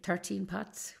 13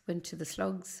 pots went to the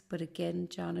slugs. But again,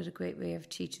 John had a great way of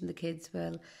teaching the kids,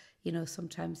 well, you know,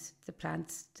 sometimes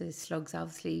the slugs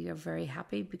obviously are very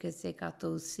happy because they got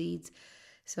those seeds.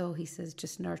 So he says,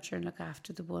 just nurture and look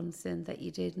after the ones then that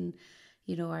you did. And,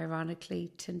 you know,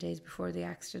 ironically, 10 days before the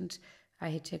accident, I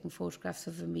had taken photographs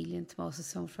of Amelia and Tomas's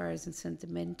sunflowers and sent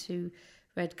them in to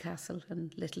Redcastle.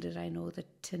 And little did I know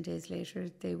that 10 days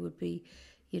later they would be,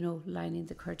 you know, lining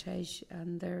the cortege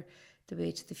and the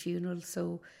way to the funeral.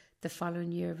 So the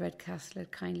following year, Redcastle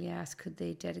had kindly asked could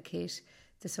they dedicate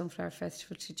the Sunflower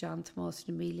Festival to John, Tomas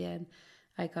and Amelia, and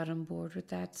I got on board with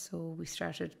that. So we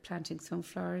started planting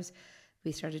sunflowers.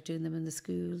 We started doing them in the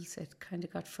schools. It kind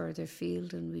of got further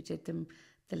afield, and we did them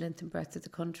the length and breadth of the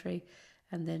country.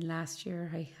 And then last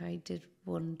year I did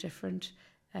one different.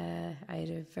 I had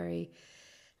a very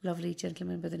lovely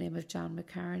gentleman by the name of John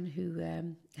McCarran who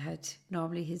had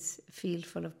normally his field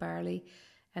full of barley.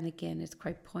 And again, it's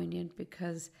quite poignant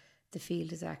because the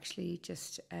field is actually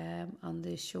just on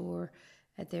the shore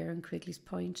there in Quigley's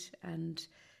Point, and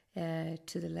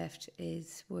to the left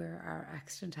is where our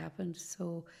accident happened.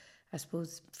 So I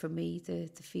suppose for me the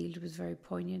field was very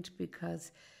poignant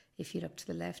because if you look to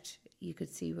the left you could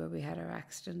see where we had our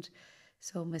accident.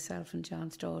 So myself and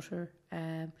John's daughter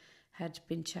had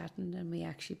been chatting, and we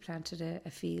actually planted a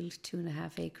field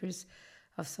 2.5 acres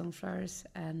of sunflowers.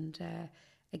 And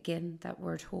again, that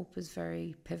word hope is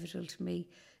very pivotal to me.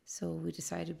 So we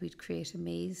decided we'd create a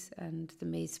maze, and the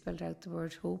maze spelled out the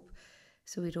word hope.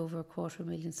 So we'd over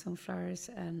 250,000 sunflowers,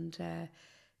 and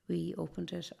we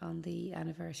opened it on the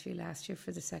anniversary last year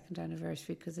for the second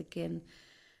anniversary, because again,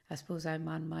 I suppose I'm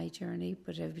on my journey,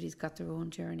 but everybody's got their own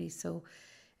journey. So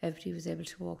everybody was able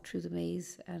to walk through the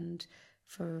maze. And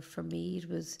for me, it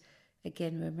was,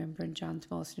 again, remembering John,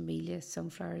 Tomas and Amelia.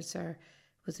 Sunflowers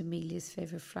was Amelia's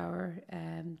favourite flower.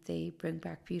 They bring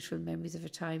back beautiful memories of a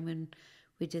time when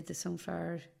we did the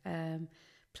sunflower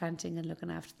planting and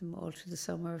looking after them all through the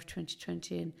summer of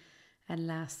 2020. And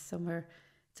last summer,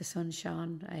 the sun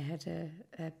shone. I had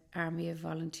a army of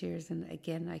volunteers, and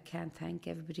again, I can't thank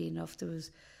everybody enough. There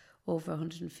was over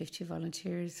 150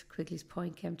 volunteers. Quigley's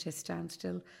Point came to a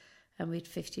standstill, and we had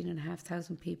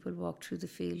 15,500 people walk through the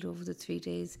field over the 3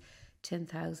 days,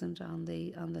 10,000 on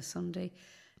the Sunday.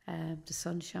 The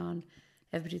sun shone.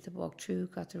 Everybody that walked through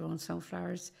got their own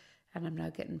sunflowers, and I'm now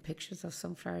getting pictures of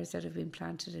sunflowers that have been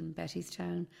planted in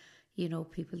Bettystown. You know,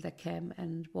 people that came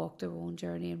and walked their own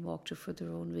journey and walked it for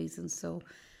their own reasons. So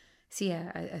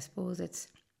yeah, I suppose it's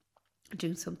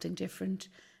doing something different.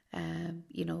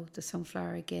 You know, the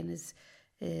sunflower again is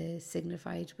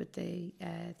signified with the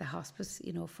hospice,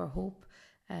 you know, for hope,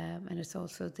 and it's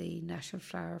also the national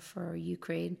flower for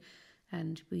Ukraine,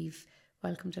 and we've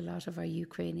welcomed a lot of our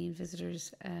Ukrainian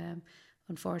visitors.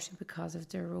 Unfortunately, because of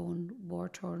their own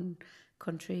war-torn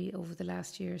country over the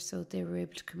last year, so they were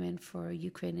able to come in for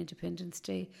Ukraine Independence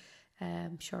Day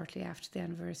shortly after the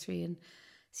anniversary. And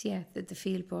so yeah, the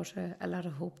field brought a lot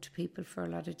of hope to people for a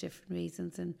lot of different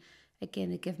reasons. And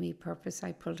again, it gave me purpose.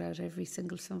 I pulled out every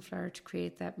single sunflower to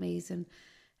create that maze, and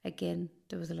again,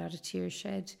 there was a lot of tears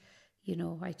shed. You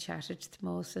know, I chatted to the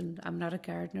most, and I'm not a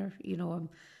gardener. You know,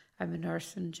 I'm a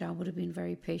nurse, and John would have been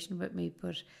very patient with me,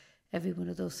 but every one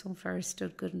of those sunflowers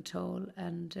stood good and tall.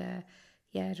 And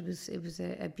yeah, it was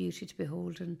a beauty to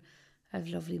behold, and I have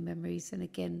lovely memories. And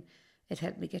again, it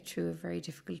helped me get through a very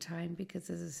difficult time, because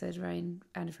as I said, Ryan,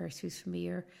 anniversaries for me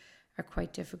are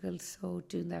quite difficult. So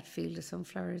doing that field of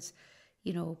sunflowers,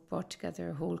 you know, brought together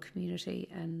a whole community,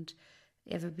 and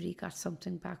everybody got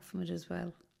something back from it as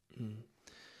well.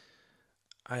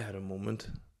 I had a moment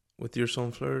with your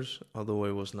sunflowers, although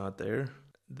I was not there.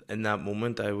 In that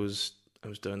moment, I was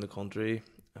down the country.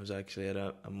 I was actually at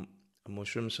a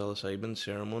mushroom psilocybin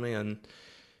ceremony, and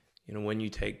you know, when you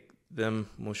take them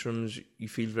mushrooms, you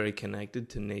feel very connected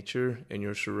to nature and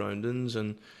your surroundings.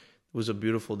 And it was a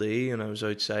beautiful day, and I was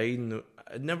outside, and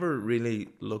I'd never really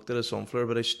looked at a sunflower,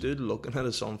 but I stood looking at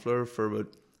a sunflower for about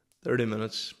 30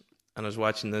 minutes, and I was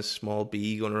watching this small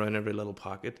bee going around every little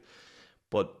pocket.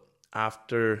 But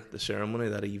after the ceremony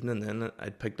that evening, then I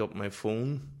picked up my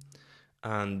phone,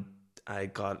 and I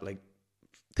got like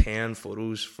 10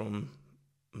 photos from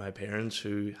my parents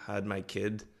who had my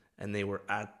kid, and they were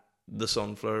at the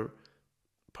sunflower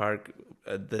park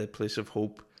at the Place of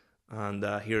Hope, and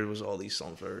here was all these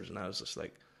sunflowers, and I was just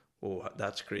like, oh,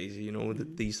 that's crazy,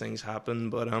 that these things happen.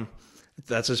 But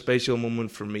that's a special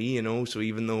moment for me, so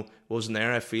even though it wasn't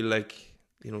there, I feel like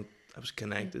I was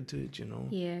connected to it.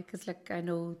 Yeah, because like I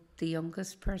know the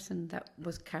youngest person that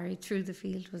was carried through the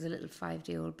field was a little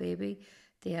 5-day-old baby.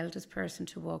 The eldest person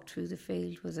to walk through the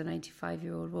field was a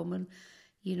 95-year-old woman,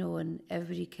 and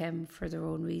everybody came for their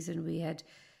own reason. We had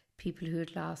people who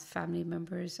had lost family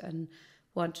members and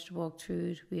wanted to walk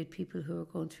through it. We had people who were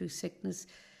going through sickness.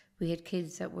 We had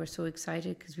kids that were so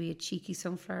excited because we had cheeky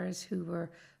sunflowers who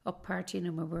were up partying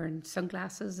and were wearing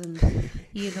sunglasses, and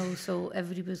so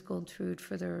everybody was going through it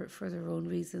for their own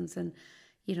reasons. And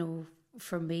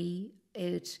for me,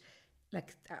 it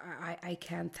like I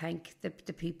can't thank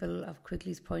the people of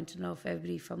Quigley's Point enough.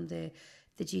 Everybody from the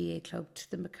GA club to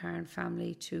the McCarran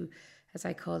family to, as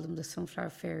I call them, the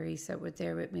sunflower fairies that were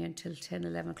there with me until 10,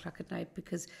 11 o'clock at night,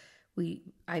 because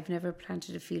I've never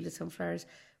planted a field of sunflowers.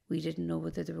 We didn't know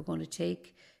whether they were going to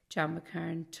take. John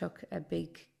McCarran took a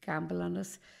big gamble on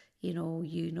us. You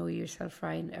know yourself,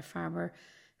 Ryan, a farmer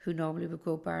who normally would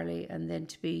grow barley, and then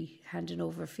to be handing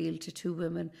over a field to two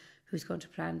women who's going to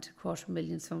plant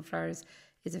 250,000 sunflowers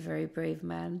is a very brave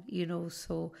man,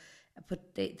 so, but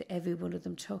every one of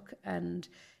them took. And,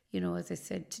 as I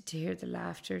said, to hear the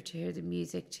laughter, to hear the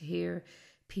music, to hear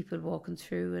people walking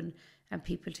through and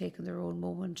people taking their own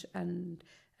moment. And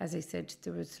as I said,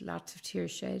 there was lots of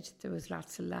tears shed, there was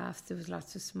lots of laughs, there was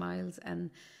lots of smiles,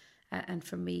 and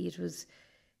for me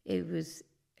it was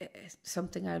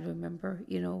something I'll remember,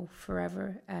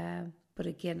 forever. But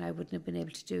again, I wouldn't have been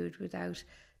able to do it without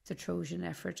the Trojan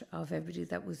effort of everybody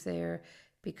that was there,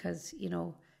 because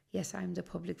yes, I'm the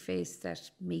public face that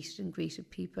meted and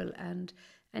greeted people, and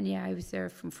yeah, I was there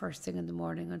from first thing in the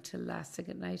morning until last thing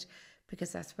at night,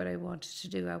 because that's what I wanted to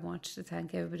do. I wanted to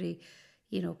thank everybody.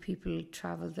 People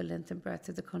travel the length and breadth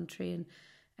of the country,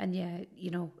 and yeah,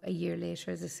 a year later,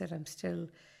 as I said, I'm still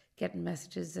getting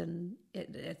messages, and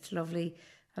it's lovely.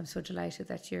 I'm so delighted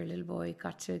that your little boy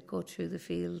got to go through the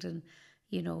field, and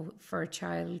for a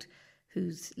child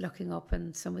who's looking up,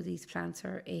 and some of these plants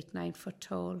are 8-9 foot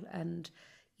tall, and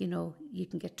you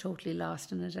can get totally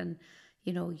lost in it. And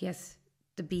yes,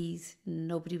 the bees,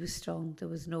 nobody was stung, there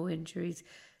was no injuries,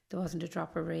 there wasn't a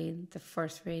drop of rain. The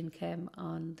first rain came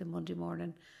on the Monday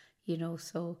morning,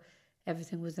 so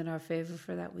everything was in our favour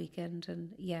for that weekend.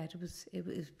 And yeah, it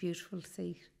was beautiful to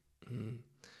see.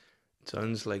 It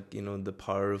sounds like the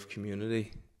power of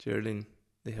community, Geraldine.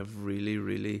 They have really,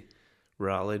 really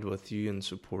rallied with you and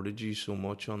supported you so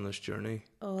much on this journey.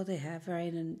 Oh, they have,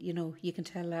 Ryan, and you can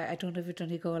tell I don't have a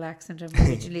Donegal accent. I'm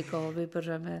originally Galway, but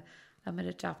I'm an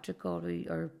adopted Galway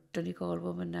or Donegal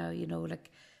woman now.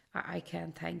 I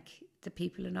can't thank the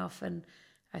people enough, and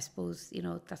I suppose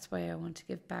that's why I want to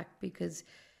give back, because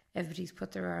everybody's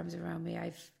put their arms around me.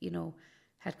 I've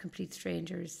had complete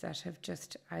strangers that have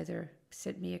just either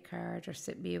sent me a card or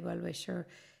sent me a well wish or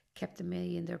kept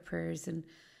me in their prayers, and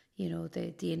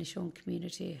the Inishowen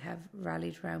community have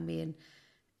rallied around me, and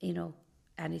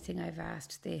anything I've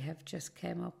asked, they have just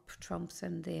came up trumps,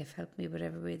 and they have helped me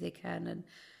whatever way they can. And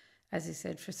as I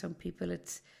said, for some people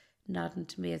it's nodding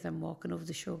to me as I'm walking over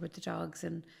the shore with the dogs,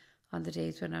 and on the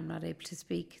days when I'm not able to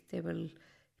speak, they will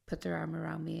put their arm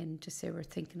around me and just say, we're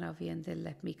thinking of you, and they'll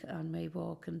let me on my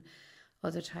walk. And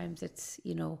other times it's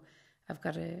I've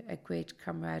got a great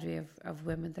camaraderie of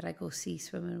women that I go sea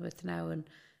swimming with now, and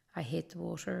I hate the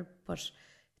water, but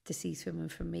the sea swimming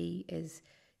for me is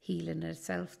healing in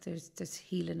itself. There's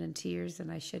healing in tears,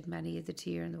 and I shed many of the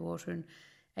tear in the water. And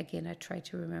again, I try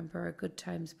to remember our good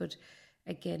times, but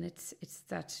again, it's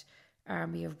that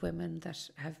army of women that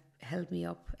have held me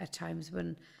up at times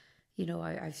when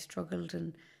I've struggled.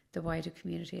 And the wider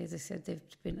community, as I said, they've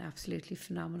been absolutely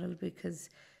phenomenal, because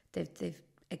they've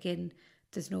again,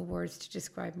 there's no words to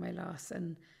describe my loss.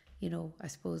 And I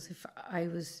suppose if I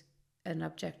was an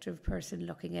objective person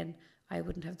looking in, I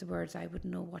wouldn't have the words, I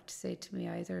wouldn't know what to say to me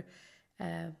either.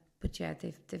 But yeah,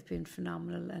 they've been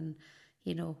phenomenal, and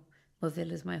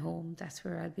Muffville is my home. That's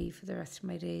where I'll be for the rest of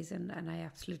my days, and I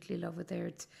absolutely love it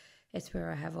there. It's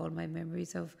where I have all my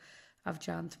memories of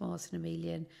John, Tomas and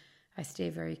Amelia, and I stay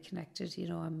very connected.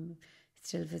 I'm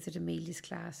still visit Amelia's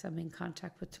class. I'm in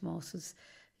contact with Tomas's,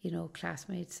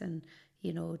 classmates, and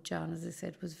John, as I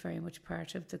said, was very much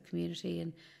part of the community,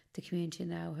 and the community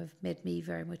now have made me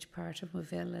very much part of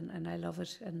Muffville, and I love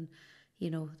it. And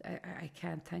I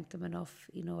can't thank them enough.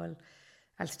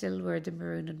 I'll still wear the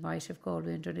maroon and white if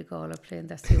Galway and Donegal are playing.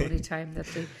 That's the only time that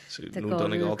the no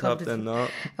Donegal top then, no?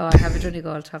 Oh, I have a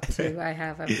Donegal top too.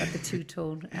 I've got the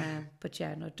two-tone. But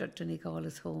yeah, no, Donegal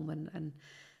is home, and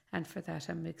And for that,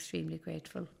 I'm extremely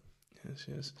grateful.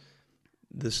 Yes.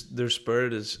 Their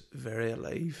spirit is very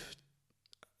alive.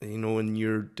 And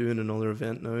you're doing another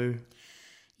event now.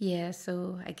 Yeah,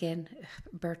 so again,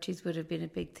 birthdays would have been a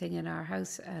big thing in our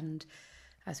house, and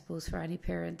I suppose for any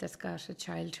parent that's got a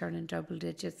child turning double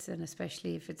digits, and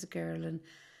especially if it's a girl. And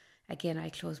again, I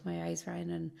closed my eyes, Ryan,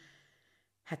 and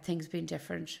had things been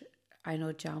different, I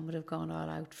know John would have gone all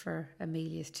out for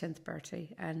Amelia's 10th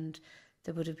birthday, and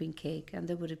there would have been cake, and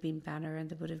there would have been banner, and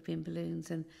there would have been balloons.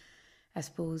 And I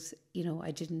suppose,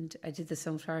 I did the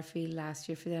sunflower field last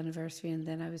year for the anniversary, and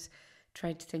then I was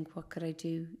trying to think what could I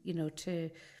do, to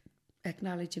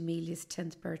acknowledge Amelia's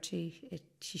 10th birthday.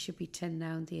 She should be 10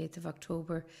 now on the 8th of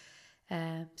October.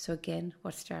 So again,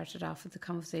 what started off with the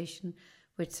conversation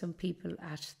with some people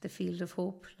at the Field of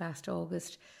Hope last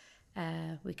August,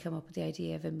 we came up with the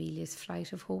idea of Amelia's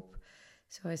Flight of Hope.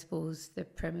 So I suppose the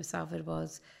premise of it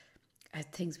was,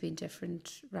 had things been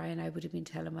different, Ryan, I would have been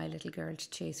telling my little girl to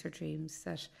chase her dreams,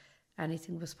 that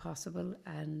anything was possible,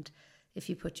 and if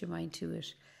you put your mind to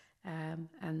it.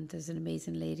 And there's an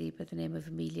amazing lady by the name of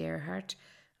Amelia Earhart,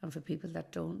 and for people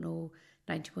that don't know,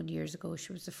 91 years ago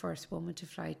she was the first woman to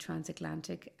fly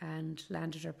transatlantic and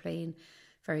landed her plane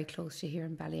very close to here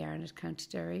in Ballyarnett, County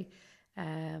Derry.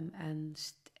 And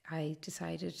I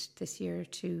decided this year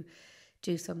to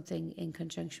do something in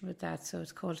conjunction with that. So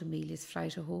it's called Amelia's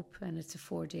Flight of Hope, and it's a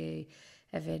 4-day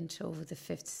event over the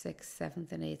 5th, 6th,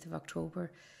 7th and 8th of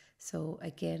October. So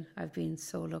again, I've been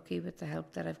so lucky with the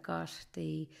help that I've got.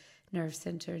 The Nerve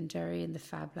Centre in Derry and the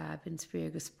Fab Lab in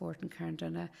Spriega Sport in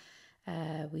Carndonagh.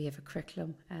 We have a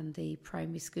curriculum, and the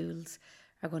primary schools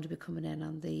are going to be coming in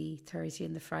on the Thursday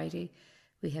and the Friday.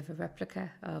 We have a replica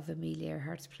of Amelia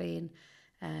Earhart's plane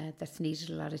that's needed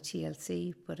a lot of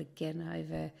TLC, but again,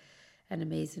 I've an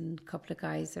amazing couple of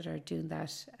guys that are doing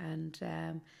that, and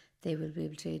they will be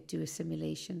able to do a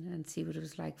simulation and see what it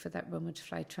was like for that woman to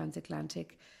fly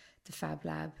transatlantic. The Fab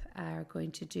Lab are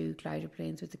going to do glider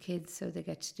planes with the kids, so they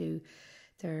get to do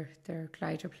their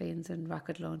glider planes and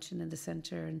rocket launching in the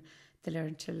centre, and they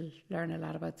learn a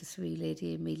lot about the sweet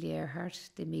lady Amelia Earhart.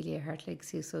 The Amelia Earhart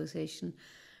Legacy Association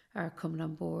are coming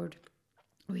on board.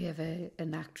 We have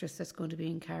an actress that's going to be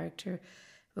in character.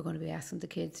 We're going to be asking the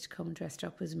kids to come dressed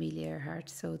up as Amelia Earhart,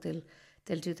 so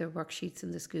they'll do their worksheets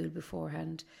in the school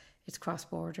beforehand. It's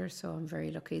cross-border, so I'm very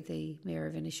lucky. The Mayor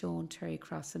of Inishowen, Terry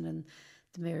Crossan, and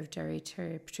the Mayor of Derry,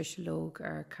 Patricia Logue,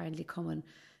 are kindly coming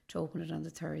to open it on the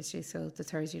Thursday. So the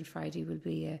Thursday and Friday will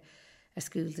be a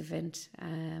schools event,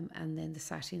 and then the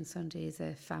Saturday and Sunday is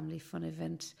a family fun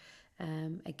event.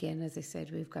 Again, as I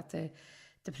said, we've got the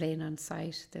plane on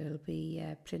site. There'll be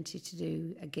plenty to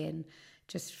do. Again,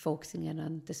 just focusing in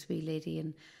on the sweet lady,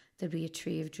 and there'll be a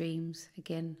tree of dreams.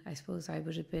 Again, I suppose I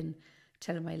would have been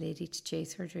telling my lady to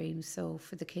chase her dreams. So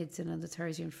for the kids, and on the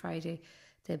Thursday and Friday,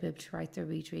 they'll be able to write their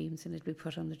wee dreams, and it'll be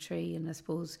put on the tree. And I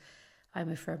suppose I'm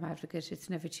a firm advocate. It's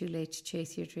never too late to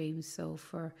chase your dreams. So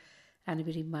for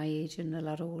anybody my age and a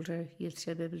lot older, you'll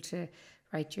still be able to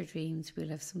write your dreams. We'll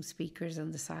have some speakers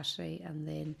on the Saturday, and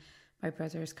then my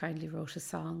brother has kindly wrote a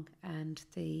song, and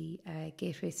the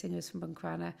Gateway Singers from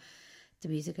Buncrana, the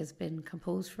music has been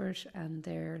composed for it, and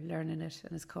they're learning it,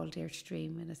 and it's called Dare to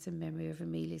Dream, and it's in memory of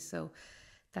Amelia. So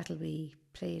that'll be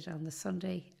played on the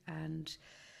Sunday, and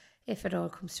if it all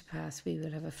comes to pass, we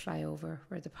will have a flyover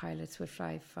where the pilots will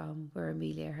fly from where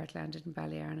Amelia Earhart landed in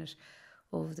Ballyarnett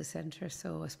over the centre.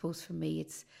 So I suppose for me,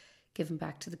 it's giving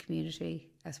back to the community.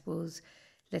 I suppose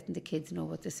letting the kids know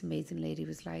what this amazing lady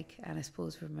was like, and I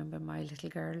suppose remember my little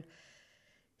girl.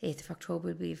 8th of October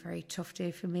will be a very tough day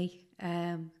for me.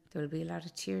 There will be a lot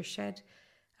of tears shed.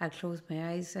 I'll close my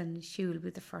eyes, and she will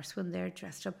be the first one there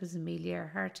dressed up as Amelia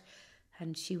Earhart,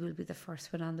 and she will be the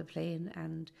first one on the plane,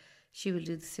 and she will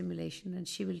do the simulation, and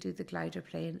she will do the glider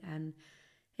plane, and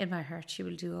in my heart she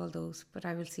will do all those, but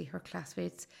I will see her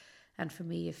classmates. And for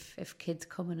me, if kids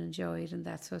come and enjoy it, and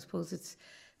that, so I suppose it's,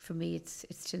 for me, it's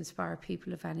to inspire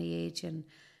people of any age. And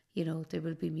there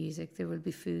will be music, there will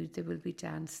be food, there will be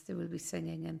dance, there will be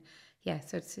singing, and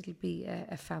so it'll be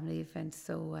a family event.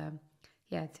 So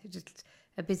just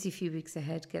a busy few weeks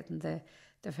ahead getting the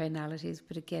finalities,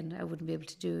 but again, I wouldn't be able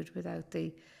to do it without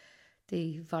the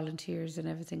volunteers and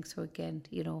everything. So again,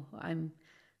 I'm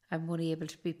only able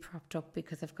to be propped up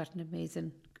because I've got an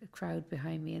amazing crowd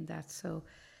behind me, and that. So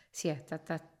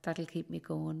that'll keep me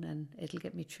going, and it'll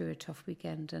get me through a tough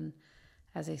weekend. And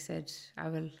as I said, I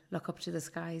will look up to the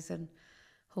skies, and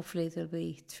hopefully there'll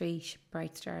be 3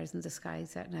 bright stars in the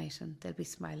skies that night, and they'll be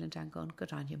smiling down going,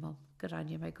 good on you, Mum, good on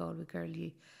you, my Galway girl,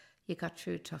 you got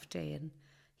through a tough day. And,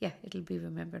 it'll be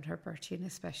remembering her birthday in a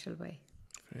special way.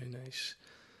 Very nice.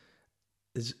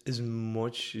 as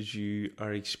much as you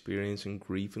are experiencing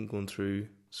grief and going through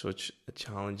such a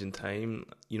challenging time,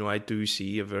 I do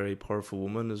see a very powerful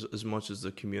woman. As much as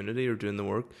the community are doing the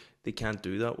work, they can't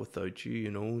do that without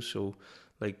you. So,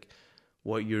 like,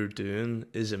 what you're doing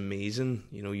is amazing.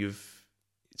 You've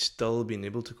still been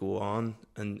able to go on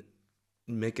and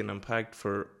make an impact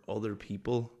for other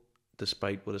people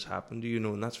despite what has happened to you.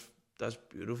 And that's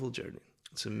beautiful, Geraldine.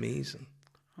 It's amazing.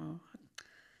 Oh,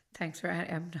 thanks,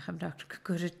 Ryan. I'm not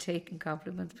good at taking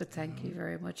compliments, but thank you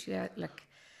very much. Yeah, like,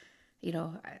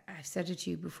 I've said it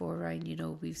to you before,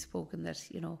 Ryan. We've spoken that,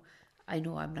 I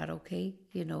know I'm not okay.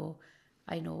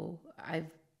 I know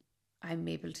I'm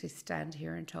able to stand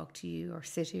here and talk to you, or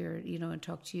sit here, and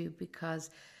talk to you because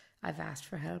I've asked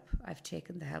for help. I've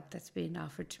taken the help that's been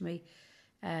offered to me.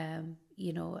 And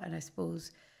I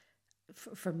suppose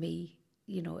for me,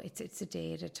 it's a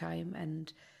day at a time.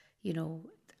 And,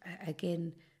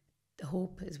 again, the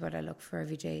hope is what I look for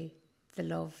every day. The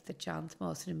love that John,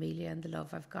 Tomas and Amelia, and the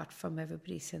love I've got from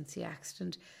everybody since the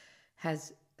accident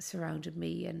has surrounded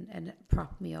me and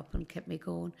propped me up and kept me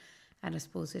going. And I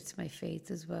suppose it's my faith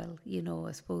as well.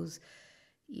 I suppose,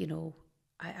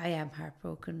 I am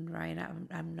heartbroken, Ryan.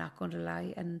 I'm not going to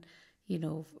lie. And,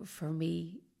 for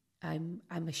me, I'm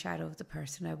a shadow of the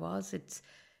person I was.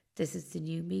 This is the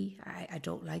new me. I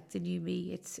don't like the new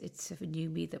me. It's a new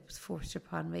me that was forced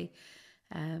upon me.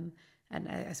 And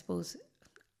I suppose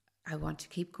I want to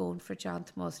keep going for John,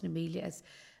 Tomas and Amelia,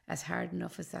 as hard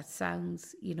enough as that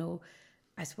sounds.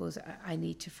 I suppose I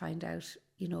need to find out,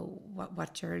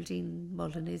 what Geraldine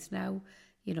Mullan is now,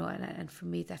 and for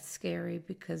me that's scary,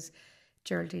 because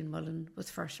Geraldine Mullan was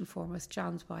first and foremost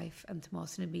John's wife and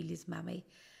Tomas and Amelia's mammy,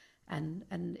 and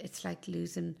it's like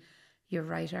losing your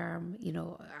right arm.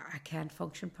 I can't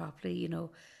function properly.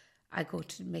 I go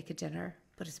to make a dinner,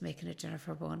 but it's making a dinner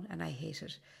for one, and I hate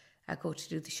it. I go to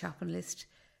do the shopping list,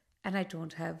 and I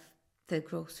don't have the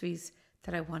groceries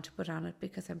that I want to put on it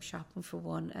because I'm shopping for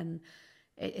one, and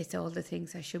it's all the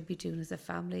things I should be doing as a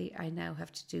family I now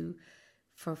have to do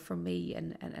for me,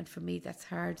 and for me that's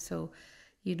hard. So,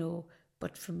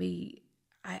 but for me,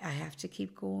 I have to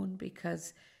keep going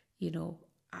because,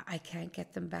 I can't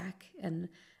get them back, and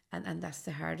that's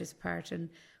the hardest part. And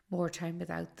more time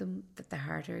without them, that the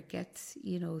harder it gets.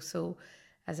 So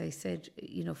as I said,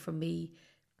 for me,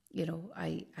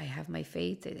 I have my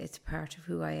faith. It's part of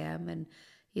who I am, and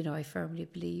I firmly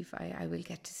believe I will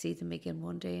get to see them again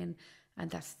one day, and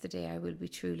that's the day I will be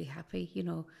truly happy.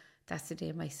 That's the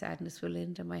day my sadness will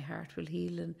end and my heart will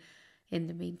heal. And in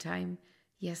the meantime,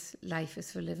 yes, life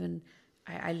is for living.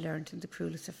 I learned in the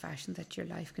cruelest of fashion that your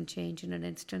life can change in an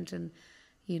instant. And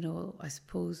I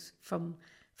suppose from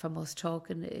us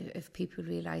talking, if people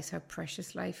realise how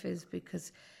precious life is,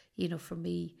 because for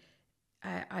me,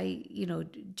 I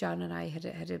John and I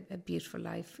had a beautiful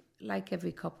life, like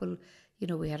every couple.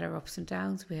 We had our ups and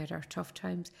downs, we had our tough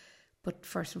times, but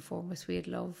first and foremost we had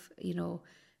love,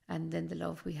 and then the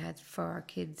love we had for our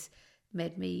kids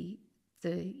made me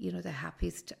the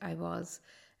happiest I was.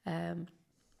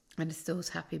 And it's those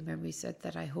happy memories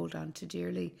that I hold on to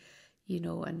dearly,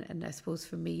 and I suppose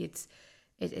for me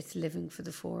it's living for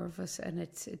the four of us, and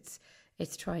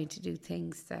it's trying to do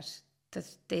things that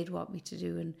they'd want me to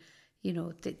do, and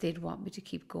they'd want me to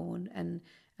keep going,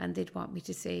 and they'd want me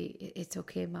to say, it's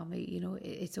okay, mommy,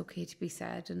 it's okay to be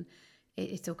sad, and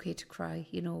it's okay to cry.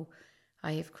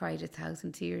 I have cried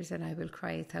 1,000 tears, and I will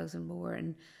cry 1,000 more,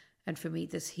 and for me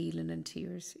there's healing in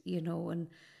tears, and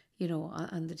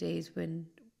on the days when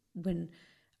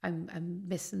I'm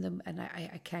missing them and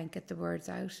I can't get the words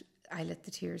out, I let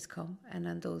the tears come, and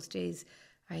on those days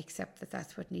I accept that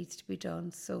that's what needs to be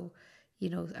done. So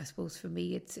I suppose for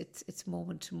me it's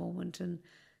moment to moment, and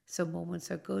some moments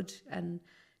are good, and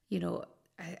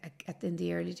in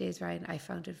the early days, Ryan, I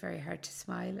found it very hard to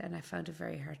smile, and I found it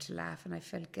very hard to laugh, and I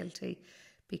felt guilty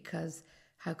because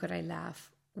how could I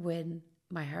laugh when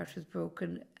my heart was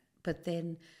broken? But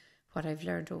then what I've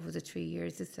learned over the 3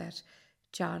 years is that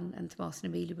John and Tomas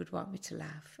and Amelia would want me to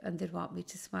laugh, and they'd want me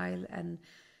to smile, and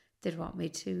they'd want me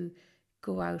to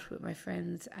go out with my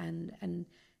friends, and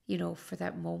for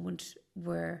that moment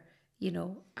where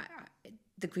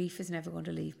the grief is never going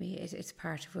to leave me. It's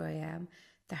part of who I am.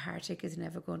 The heartache is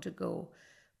never going to go.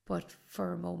 But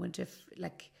for a moment, if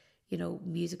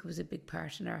music was a big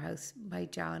part in our house. My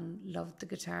John loved the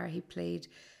guitar. He played.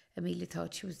 Amelia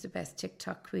thought she was the best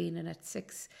TikTok queen, and at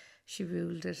 6 she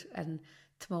ruled it. And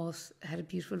Tomas had a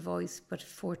beautiful voice, but at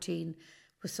 14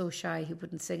 was so shy he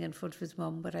wouldn't sing in front of his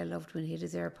mum. But I loved when he had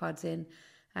his AirPods in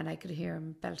and I could hear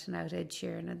him belting out Ed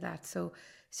Sheeran and that. So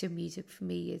music for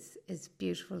me is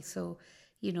beautiful. So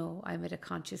I made a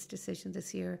conscious decision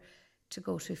this year to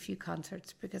go to a few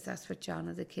concerts because that's what John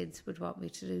and the kids would want me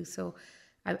to do. So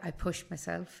I push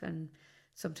myself, and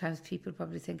sometimes people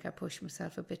probably think I push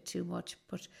myself a bit too much,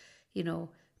 but you know,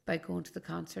 by going to the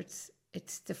concerts,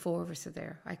 it's the four of us are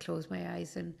there. I close my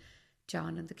eyes and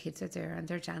John and the kids are there and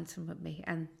they're dancing with me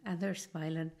and they're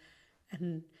smiling.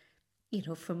 And you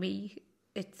know, for me,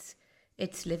 it's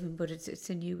living, but it's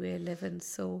a new way of living.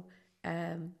 So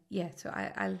so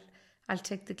I'll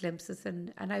take the glimpses,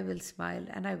 and I will smile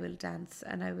and I will dance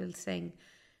and I will sing,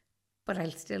 but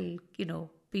I'll still, you know,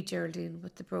 be Geraldine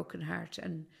with the broken heart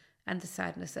and the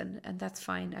sadness, and that's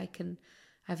fine.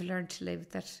 I've learned to live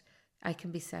that I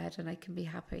can be sad and I can be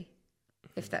happy,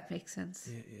 if that makes sense.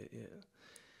 Yeah.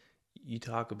 You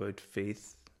talk about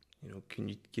faith. You know, can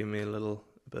you give me a little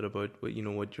bit about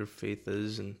what your faith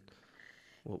is and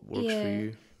what works for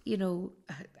you? You know,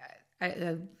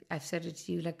 I've said it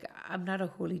to you, like, I'm not a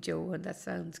holy Joe, and that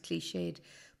sounds cliched,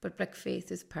 but like,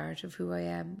 faith is part of who I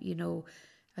am. You know,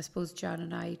 I suppose John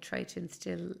and I try to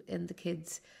instill in the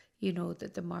kids, you know,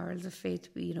 that the morals of faith.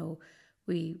 We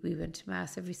went to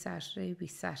Mass every Saturday. We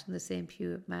sat in the same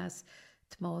pew at Mass.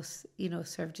 Tomas, you know,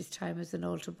 served his time as an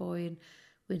altar boy, and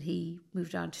when he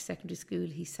moved on to secondary school,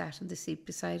 he sat in the seat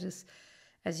beside us.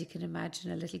 As you can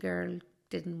imagine, a little girl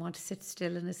didn't want to sit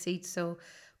still in a seat, so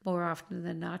more often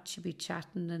than not, she'd be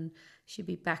chatting and she'd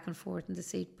be back and forth in the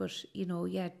seat. But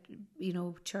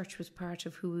church was part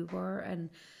of who we were, and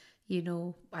you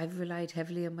know, I've relied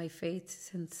heavily on my faith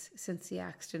since the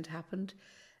accident happened.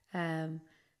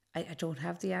 I don't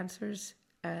have the answers.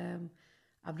 I'm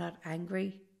not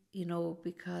angry, you know,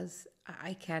 because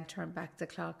I can't turn back the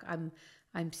clock.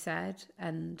 I'm sad,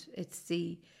 and it's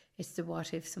the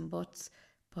what ifs and buts.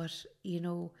 But you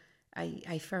know,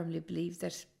 I firmly believe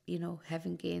that, you know,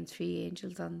 heaven gained 3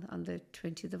 angels on the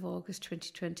 20th of August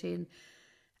 2020, and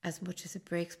as much as it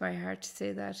breaks my heart to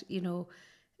say that, you know,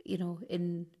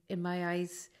 in my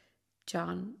eyes,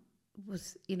 John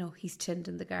was, you know, he's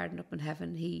tending the garden up in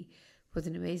heaven. He was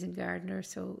an amazing gardener,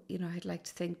 so you know, I'd like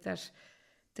to think that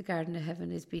the garden of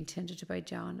heaven is being tended by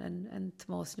John and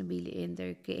Tomas and Amelia in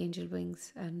their angel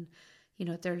wings, and you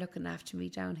know, they're looking after me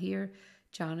down here.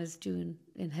 John is doing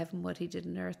in heaven what he did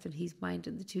on earth, and he's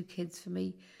minding the 2 kids for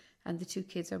me, and the 2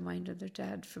 kids are minding their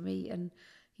dad for me, and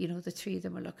you know, the 3 of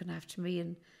them are looking after me.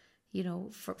 And you know,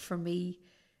 for me,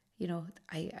 you know,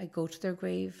 I go to their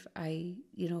grave. I,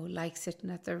 you know, like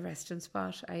sitting at their resting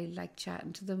spot. I like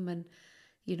chatting to them, and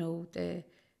you know,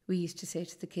 we used to say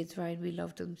to the kids, Ryan, we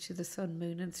loved them to the sun,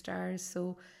 moon and stars.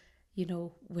 So you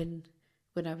know, when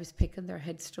I was picking their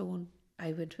headstone,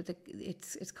 I went with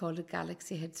it's called a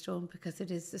galaxy headstone because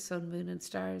it is the sun, moon and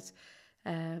stars.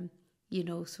 You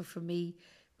know, so for me,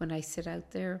 when I sit out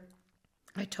there,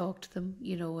 I talk to them,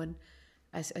 you know, and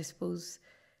I suppose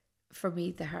for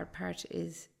me the hard part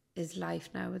is life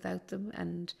now without them.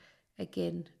 And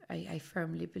again, I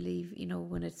firmly believe, you know,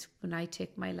 when I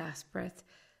take my last breath,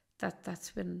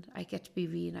 that's when I get to be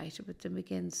reunited with them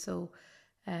again. So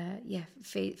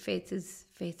faith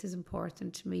is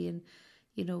important to me, and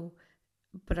you know,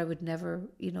 but I would never,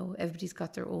 you know, everybody's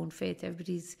got their own faith.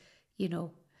 Everybody's, you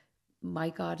know, my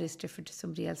God is different to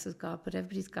somebody else's God, but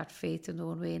everybody's got faith in their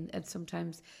own way, and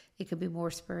sometimes it can be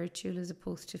more spiritual as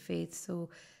opposed to faith. So,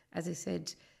 as I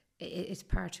said, it's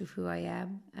part of who I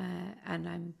am,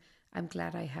 and I'm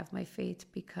glad I have my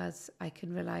faith because I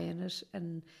can rely on it,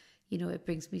 and you know, it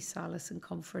brings me solace and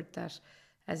comfort that,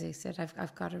 as I said,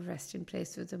 I've got a resting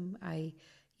place with them. I'm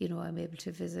able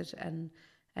to visit and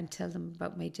tell them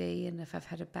about my day, and if I've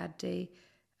had a bad day,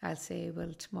 I'll say,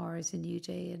 well, tomorrow is a new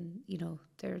day, and you know,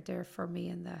 they're there for me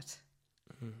in that.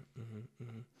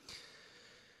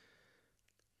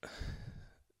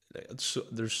 So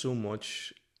there's so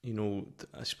much, you know,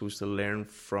 I suppose to learn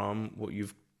from what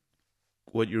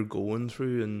you're going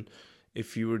through. And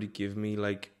if you were to give me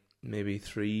like maybe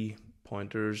 3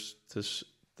 pointers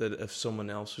that if someone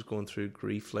else is going through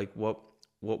grief, like what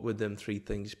would them 3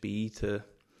 things be to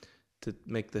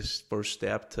make this first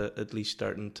step to at least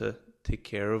starting to take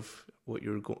care of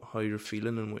how you're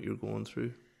feeling and what you're going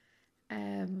through?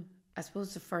 I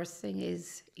suppose the first thing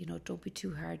is, you know, don't be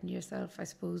too hard on yourself. I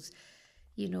suppose,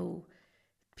 you know,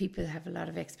 people have a lot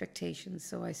of expectations.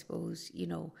 So I suppose, you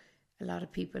know, a lot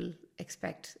of people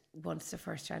expect once the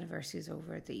first anniversary is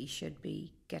over that you should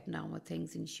be getting on with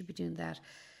things and you should be doing that.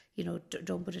 You know,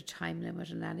 don't put a time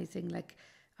limit on anything. Like,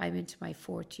 I'm into my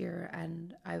 4th year,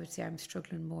 and I would say I'm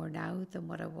struggling more now than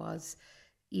what I was,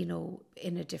 you know,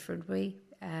 in a different way.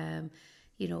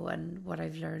 You know, and what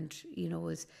I've learned, you know,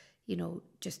 is, you know,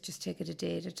 just take it a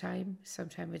day at a time.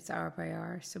 Sometimes it's hour by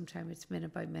hour, sometimes it's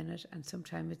minute by minute, and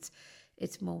sometimes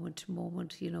it's moment to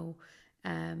moment, you know.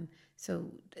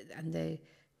 So, and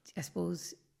I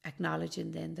suppose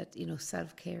acknowledging then that,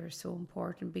 self-care is so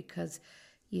important because,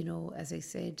 as I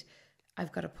said,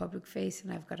 I've got a public face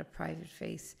and I've got a private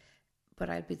face, but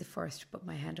I'd be the first to put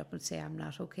my hand up and say I'm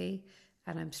not okay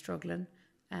and I'm struggling,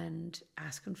 and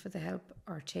asking for the help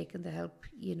or taking the help.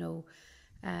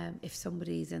 If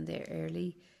somebody's in their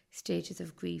early stages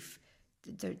of grief,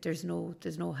 there's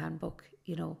no handbook.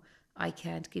 I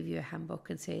can't give you a handbook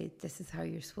and say this is how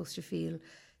you're supposed to feel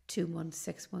 2 months,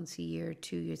 6 months, a year,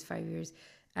 2 years, 5 years.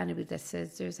 Anybody that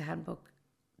says there's a handbook,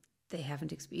 they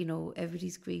haven't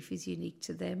everybody's grief is unique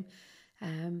to them.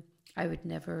 I would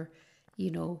never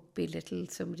belittle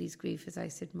somebody's grief. As I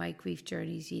said, my grief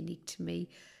journey is unique to me.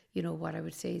 What I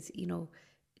would say is,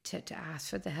 to ask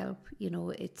for the help.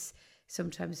 It's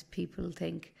sometimes people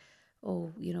think,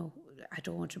 oh, I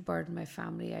don't want to burden my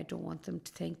family. I don't want them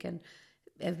to think, and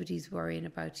everybody's worrying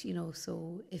about,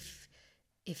 so if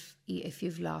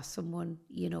you've lost someone,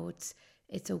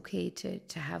 it's okay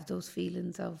to have those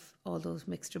feelings of all those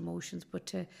mixed emotions, but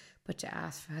to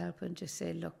ask for help and just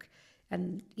say, look,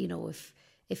 and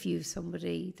if you've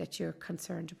somebody that you're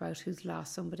concerned about who's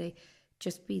lost somebody,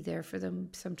 just be there for them.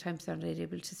 Sometimes they're not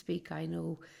able to speak. I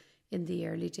know in the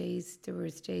early days, there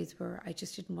was days where I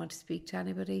just didn't want to speak to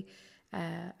anybody.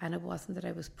 And it wasn't that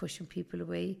I was pushing people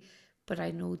away, but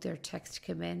I know their text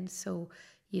came in. So,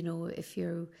 if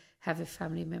you have a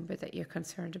family member that you're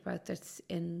concerned about that's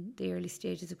in the early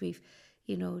stages of grief,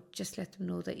 just let them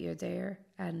know that you're there,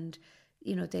 and,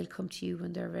 they'll come to you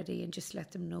when they're ready, and just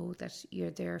let them know that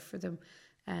you're there for them.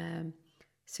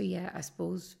 So yeah, I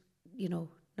suppose,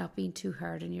 not being too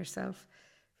hard on yourself,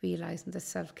 realising that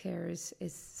self-care is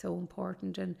so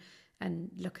important,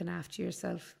 and looking after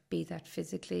yourself, be that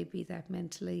physically, be that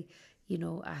mentally,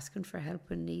 asking for help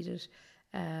when needed.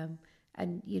 And,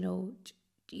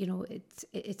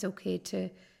 it's okay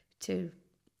to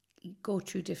go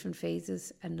through different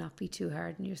phases and not be too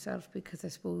hard on yourself, because I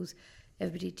suppose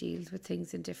everybody deals with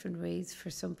things in different ways. For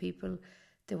some people,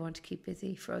 they want to keep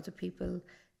busy. For other people,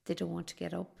 they don't want to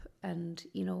get up. And,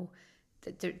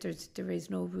 there is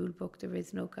no rule book, there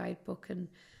is no guidebook. And,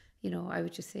 I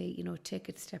would just say, take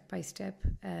it step by step.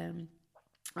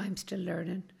 I'm still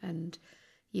learning. And,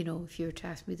 if you were to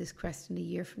ask me this question a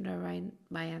year from now, Ryan,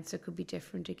 my answer could be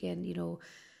different again.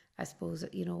 I suppose,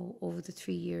 over the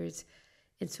 3 years,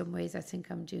 in some ways I think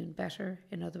I'm doing better.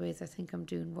 In other ways I think I'm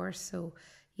doing worse. So,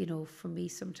 for me,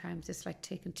 sometimes it's like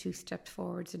taking 2 steps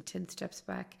forwards and 10 steps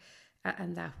back,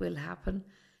 and that will happen.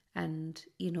 And,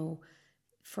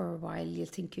 for a while you'll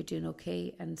think you're doing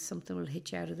okay, and something will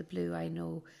hit you out of the blue. I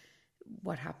know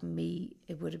what happened to me.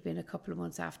 It would have been a couple of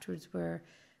months afterwards where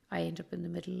I ended up in the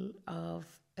middle of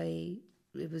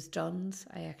it was Dunn's.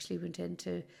 I actually went in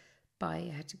to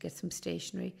I had to get some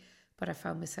stationery, but I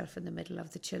found myself in the middle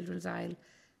of the children's aisle,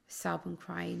 sobbing,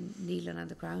 crying, kneeling on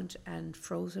the ground and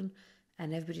frozen,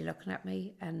 and everybody looking at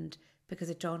me. And because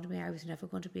it dawned on me I was never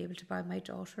going to be able to buy my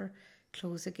daughter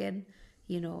clothes again,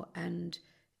 and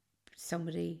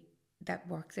somebody that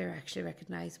worked there actually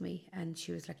recognised me, and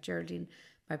she was like, Geraldine,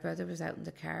 my brother was out in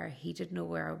the car, he didn't know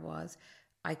where I was,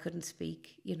 I couldn't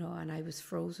speak, and I was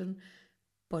frozen,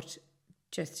 but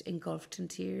just engulfed in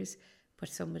tears. But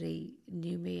somebody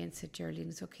knew me and said, Geraldine,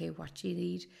 it's okay, what do you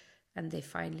need? And they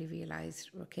finally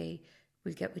realised, okay,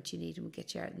 we'll get what you need and we'll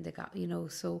get you out. And they got,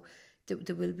 so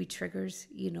there will be triggers,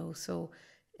 so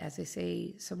as I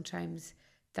say, sometimes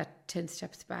that 10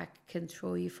 steps back can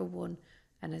throw you for one.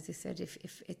 And as I said,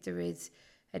 if there is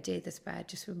a day that's bad,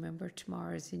 just remember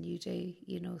tomorrow is a new day,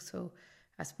 so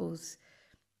I suppose,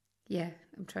 yeah,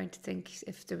 I'm trying to think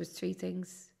if there was 3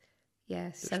 things.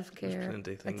 Yeah, self-care. There's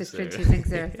plenty of things there's there. plenty of things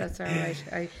there. That's all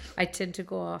right. I tend to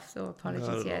go off, so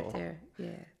apologies yet there.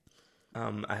 Yeah.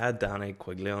 I had Danny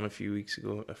Quigley on a few weeks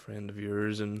ago, a friend of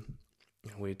yours, and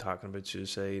we were talking about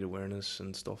suicide awareness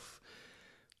and stuff.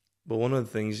 But one of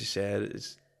the things he said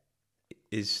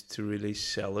is to really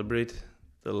celebrate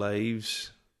the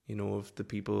lives, of the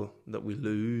people that we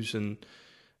lose, and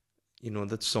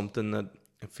that's something that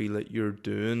I feel that you're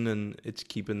doing, and it's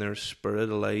keeping their spirit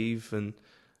alive. And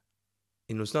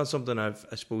it's not something I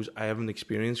suppose I haven't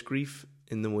experienced grief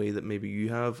in the way that maybe you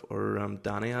have or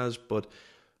Danny has, but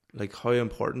like, how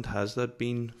important has that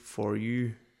been for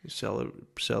you,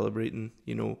 celebrating,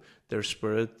 their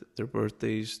spirit, their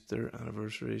birthdays, their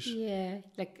anniversaries? Yeah,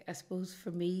 like, I suppose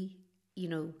for me,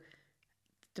 the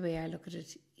way I look at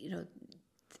it,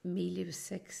 Amelia was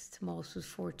 6, Tomas was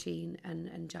 14,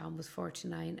 and John was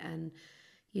 49, and,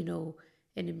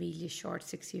 in Amelia's short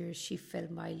 6 years, she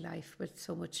filled my life with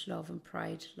so much love and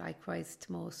pride. Likewise,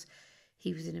 Tomas,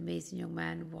 he was an amazing young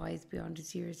man, wise beyond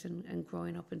his years, and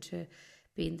growing up into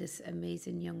being this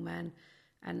amazing young man.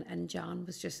 and John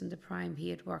was just in the prime. He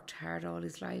had worked hard all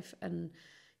his life, and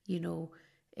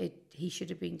he should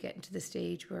have been getting to the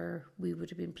stage where we would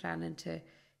have been planning to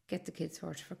get the kids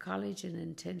sorted for college, and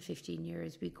in 10, 15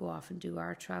 years we go off and do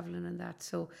our travelling and that.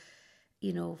 So,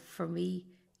 for me,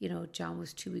 John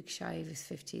was 2 weeks shy of his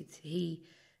 50th.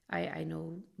 I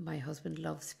know my husband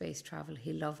loved space travel.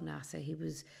 He loved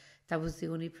NASA. That was the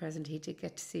only present he did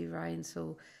get to see, Ryan.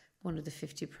 So one of the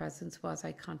 50 presents was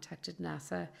I contacted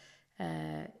NASA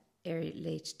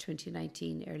late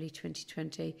 2019, early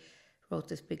 2020, wrote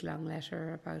this big long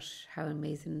letter about how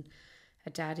amazing a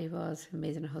dad he was, how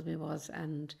amazing a husband he was,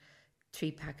 and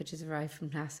 3 packages arrived from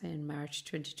NASA in March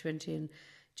 2020, and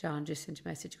John just sent a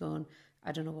message going,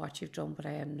 I don't know what you've done, but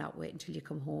I am not waiting till you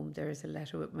come home. There is a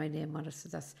letter with my name on it. So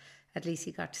that's, at least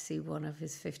he got to see one of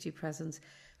his 50 presents.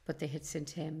 But they had sent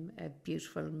him a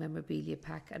beautiful memorabilia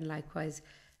pack, and likewise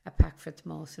a pack for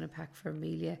Tomas and a pack for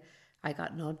Amelia. I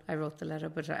got none. I wrote the letter,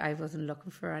 but I wasn't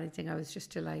looking for anything. I was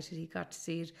just delighted he got to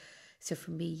see it. So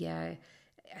for me, yeah,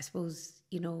 I suppose,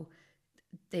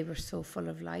 they were so full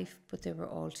of life, but they were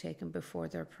all taken before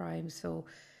their prime. So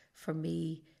for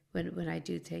me, when I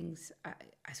do things,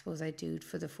 I suppose I do it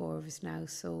for the 4 of us now.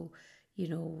 So,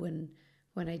 when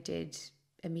I did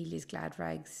Amelia's Glad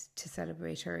Rags to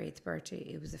celebrate her 8th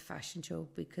birthday, it was a fashion show,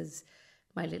 because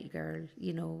my little girl,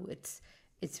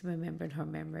 it's remembering her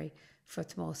memory. For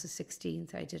Tomas's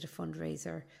 16th, I did a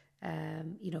fundraiser.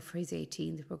 For his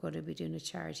 18th, we're going to be doing a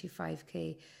charity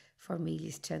 5K. For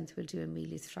Amelia's 10th, we'll do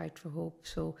Amelia's Flight for Hope.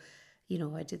 So,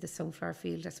 I did the Sunflower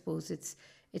Field. I suppose it's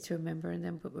remembering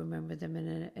them, but remember them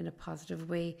in a positive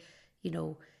way.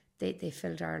 They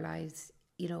filled our lives.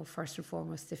 First and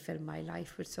foremost, they filled my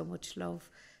life with so much love.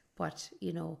 But,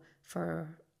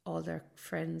 for all their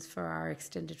friends, for our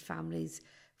extended families,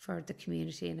 for the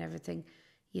community and everything,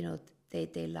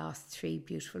 they lost 3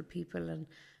 beautiful people. And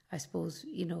I suppose,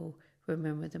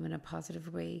 remember them in a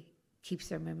positive way keeps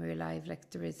their memory alive. Like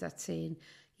there is that saying,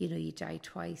 you die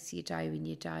twice. You die when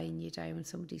you die, and you die when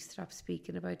somebody stops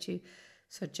speaking about you.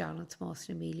 So John and Tomas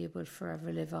and Amelia will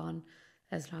forever live on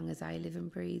as long as I live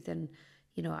and breathe. And,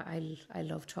 I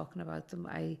love talking about them.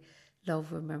 I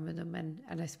love remembering them.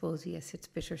 And I suppose, yes, it's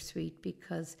bittersweet,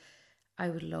 because I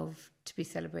would love to be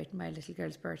celebrating my little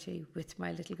girl's birthday with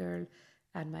my little girl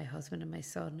and my husband and my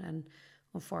son. And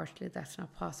unfortunately, that's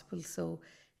not possible. So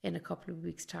in a couple of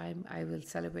weeks' time, I will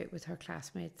celebrate with her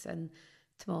classmates, and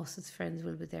Tomas's friends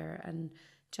will be there, and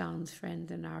John's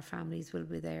friend and our families will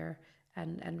be there,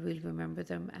 and we'll remember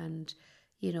them, and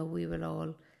we will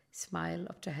all smile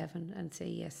up to heaven and say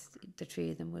yes, the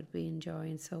 3 of them would be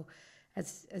enjoying. So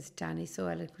as Danny so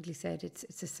eloquently said,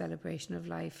 it's a celebration of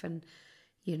life, and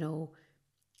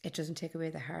it doesn't take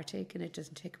away the heartache, and it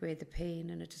doesn't take away the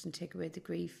pain, and it doesn't take away the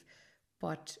grief,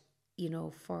 but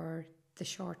for the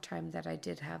short time that I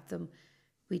did have them,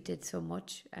 we did so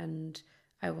much, and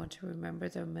I want to remember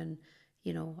them. And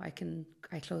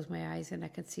I close my eyes and I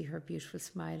can see her beautiful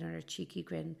smile and her cheeky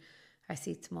grin. I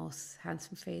see Tomas'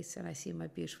 handsome face, and I see my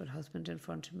beautiful husband in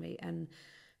front of me, and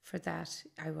for that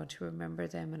I want to remember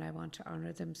them, and I want to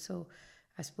honour them. So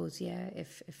I suppose, yeah,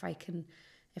 if I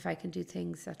can do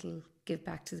things that'll give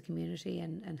back to the community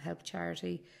and help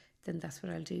charity, then that's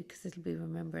what I'll do, because it'll be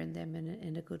remembering them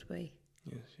in a good way.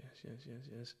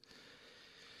 Yes.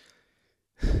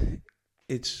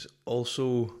 It's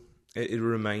also, it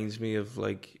reminds me of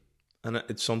and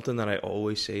it's something that I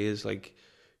always say is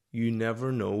you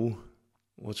never know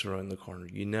what's around the corner.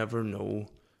 You never know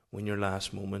when your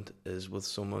last moment is with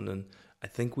someone. And I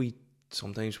think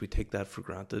sometimes we take that for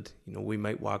granted. We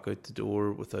might walk out the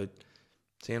door without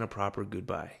saying a proper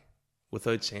goodbye,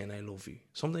 without saying I love you.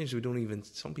 Sometimes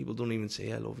some people don't even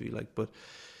say I love you, but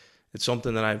it's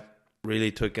something that I've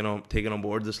really taken on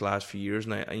board this last few years,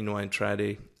 and I try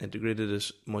to integrate it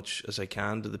as much as I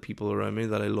can to the people around me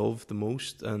that I love the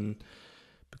most, and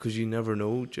because you never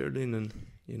know, Geraldine, and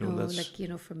that's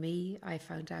for me, I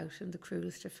found out in the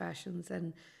cruelest of fashions,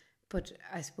 but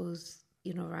I suppose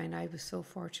Ryan, I was so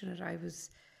fortunate. I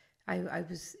was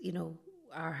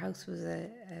our house was a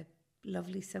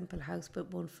lovely, simple house,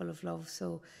 but one full of love.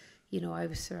 So I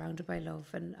was surrounded by love,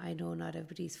 and I know not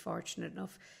everybody's fortunate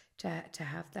enough to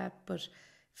have that, but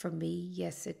for me,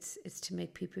 yes, it's to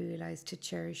make people realise to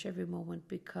cherish every moment,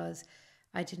 because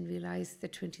I didn't realise the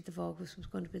 20th of August was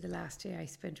going to be the last day I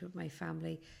spent with my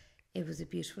family. It was a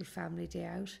beautiful family day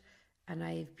out, and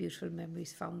I have beautiful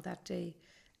memories from that day.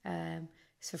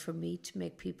 So for me, to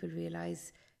make people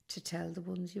realise, to tell the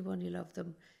ones you love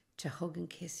them, to hug and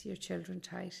kiss your children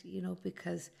tight,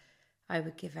 because I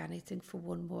would give anything for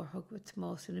one more hug with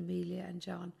Tomas and Amelia and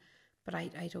John. But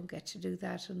I don't get to do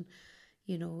that, and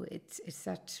it's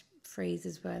that phrase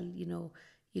as well, you know,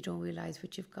 you don't realise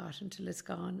what you've got until it's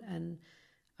gone. And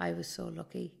I was so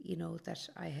lucky, you know, that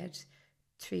I had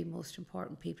three most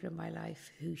important people in my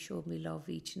life who showed me love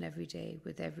each and every day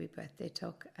with every breath they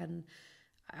took. And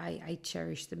I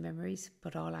cherish the memories,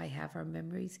 but all I have are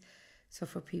memories. So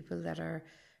for people that are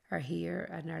here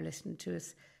and are listening to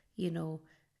us, you know,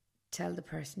 tell the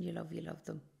person you love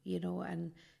them, you know,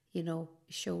 and, you know,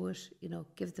 show it, you know,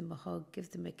 give them a hug, give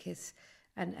them a kiss,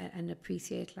 and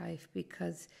appreciate life,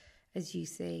 because as you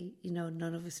say, you know,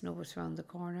 none of us know what's around the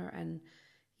corner. And,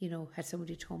 you know, had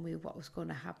somebody told me what was going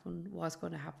to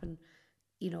happen,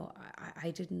 you know,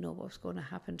 I didn't know what was going to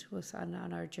happen to us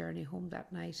on our journey home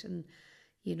that night. And,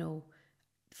 you know,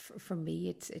 for me,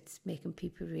 it's making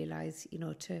people realise, you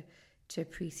know, to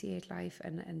appreciate life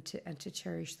and to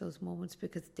cherish those moments,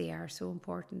 because they are so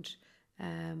important.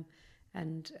 And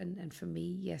for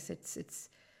me, yes, it's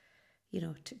you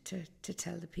know, to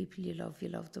tell the people you love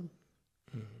them.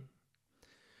 Mm-hmm.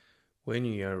 When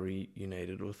you are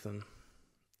reunited with them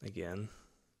again,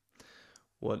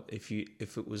 what if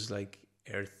it was like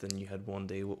Earth and you had one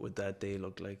day, what would that day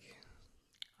look like?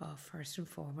 Oh, first and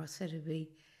foremost, it'd be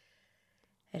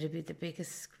the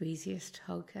biggest, squeeziest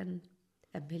hug and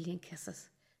a million kisses,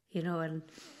 you know, and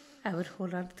I would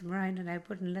hold on to them, Ryan, and I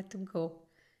wouldn't let them go,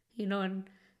 you know, and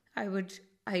I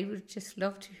would just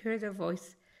love to hear their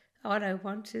voice. All I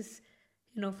want is,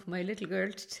 you know, for my little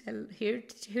girl to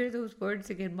hear those words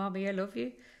again, Mommy, I love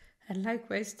you. And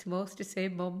likewise to most to say,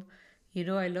 Mum, you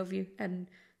know, I love you. And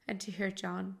to hear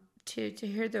John, to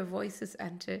hear their voices,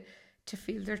 and to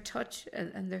feel their touch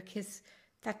and their kiss.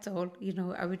 That's all, you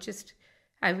know. I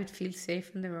would feel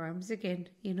safe in their arms again,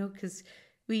 you know, because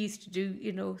we used to do,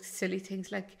 you know, silly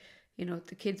things like, you know,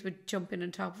 the kids would jump in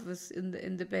on top of us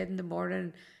in the bed in the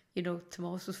morning. You know,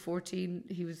 Tomas was 14.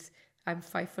 I'm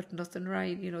 5'0",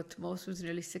 Ryan. You know, Tomas was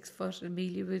nearly 6 foot.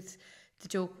 Amelia was, the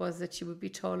joke was that she would be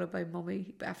taller by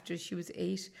Mummy after she was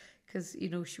 8, because, you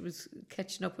know, she was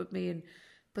catching up with me.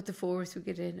 But the four of us would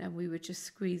get in and we would just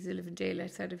squeeze the living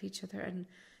daylights out of each other. And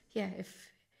yeah,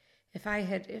 if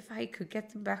I could get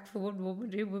them back for one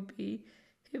moment, it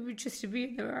would just to be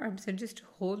in their arms and just to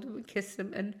hold them and kiss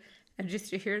them, and just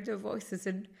to hear their voices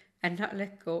and not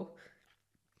let go.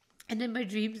 And in my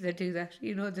dreams I do that.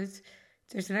 You know, there's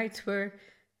nights where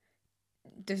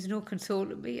there's no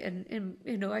consoling me, and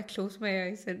you know, I close my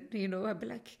eyes and, you know, I'd be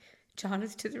like, John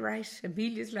is to the right,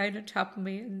 Amelia's lying on top of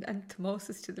me, and Tomas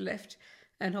is to the left,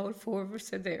 and all four of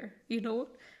us are there, you know.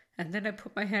 And then I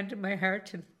put my hand in my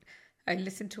heart and I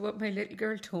listened to what my little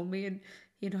girl told me, and,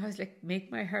 you know, I was like,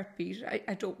 make my heart beat.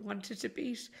 I don't want it to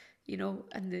beat, you know,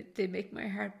 and they make my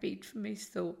heart beat for me.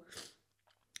 So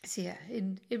yeah,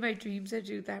 in my dreams I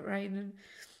do that, Ryan, and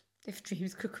if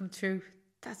dreams could come true,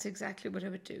 that's exactly what I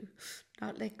would do.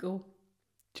 Not let go.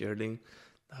 Geraldine,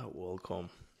 that will come.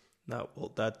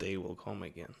 That day will come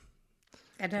again.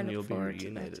 And you'll be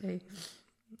reunited. To that day.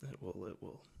 It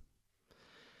will.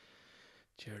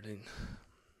 Geraldine,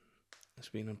 it's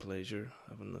been a pleasure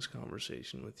having this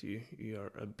conversation with you. You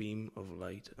are a beam of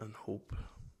light and hope.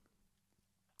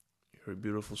 You're a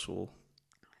beautiful soul.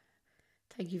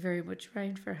 Thank you very much,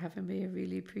 Ryan, for having me. I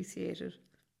really appreciate it.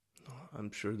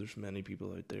 I'm sure there's many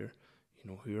people out there,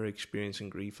 you know, who are experiencing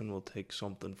grief and will take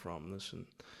something from this and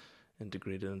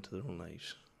integrate it into their own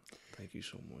lives. Thank you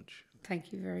so much.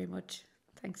 Thank you very much.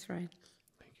 Thanks, Ryan.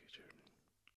 Thank you, Geraldine.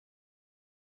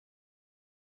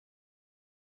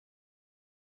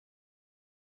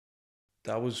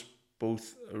 That was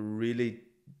both a really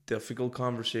difficult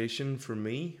conversation for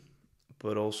me,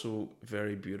 but also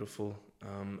very beautiful.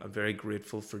 I'm very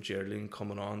grateful for Geraldine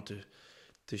coming on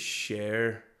to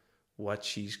share what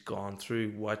she's gone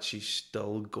through, what she's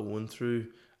still going through,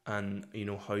 and, you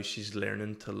know, how she's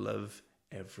learning to live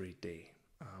every day.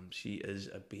 She is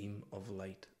a beam of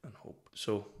light and hope.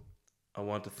 So I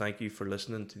want to thank you for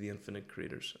listening to The Infinite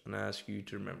Creators, and I ask you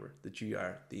to remember that you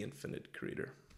are the Infinite Creator.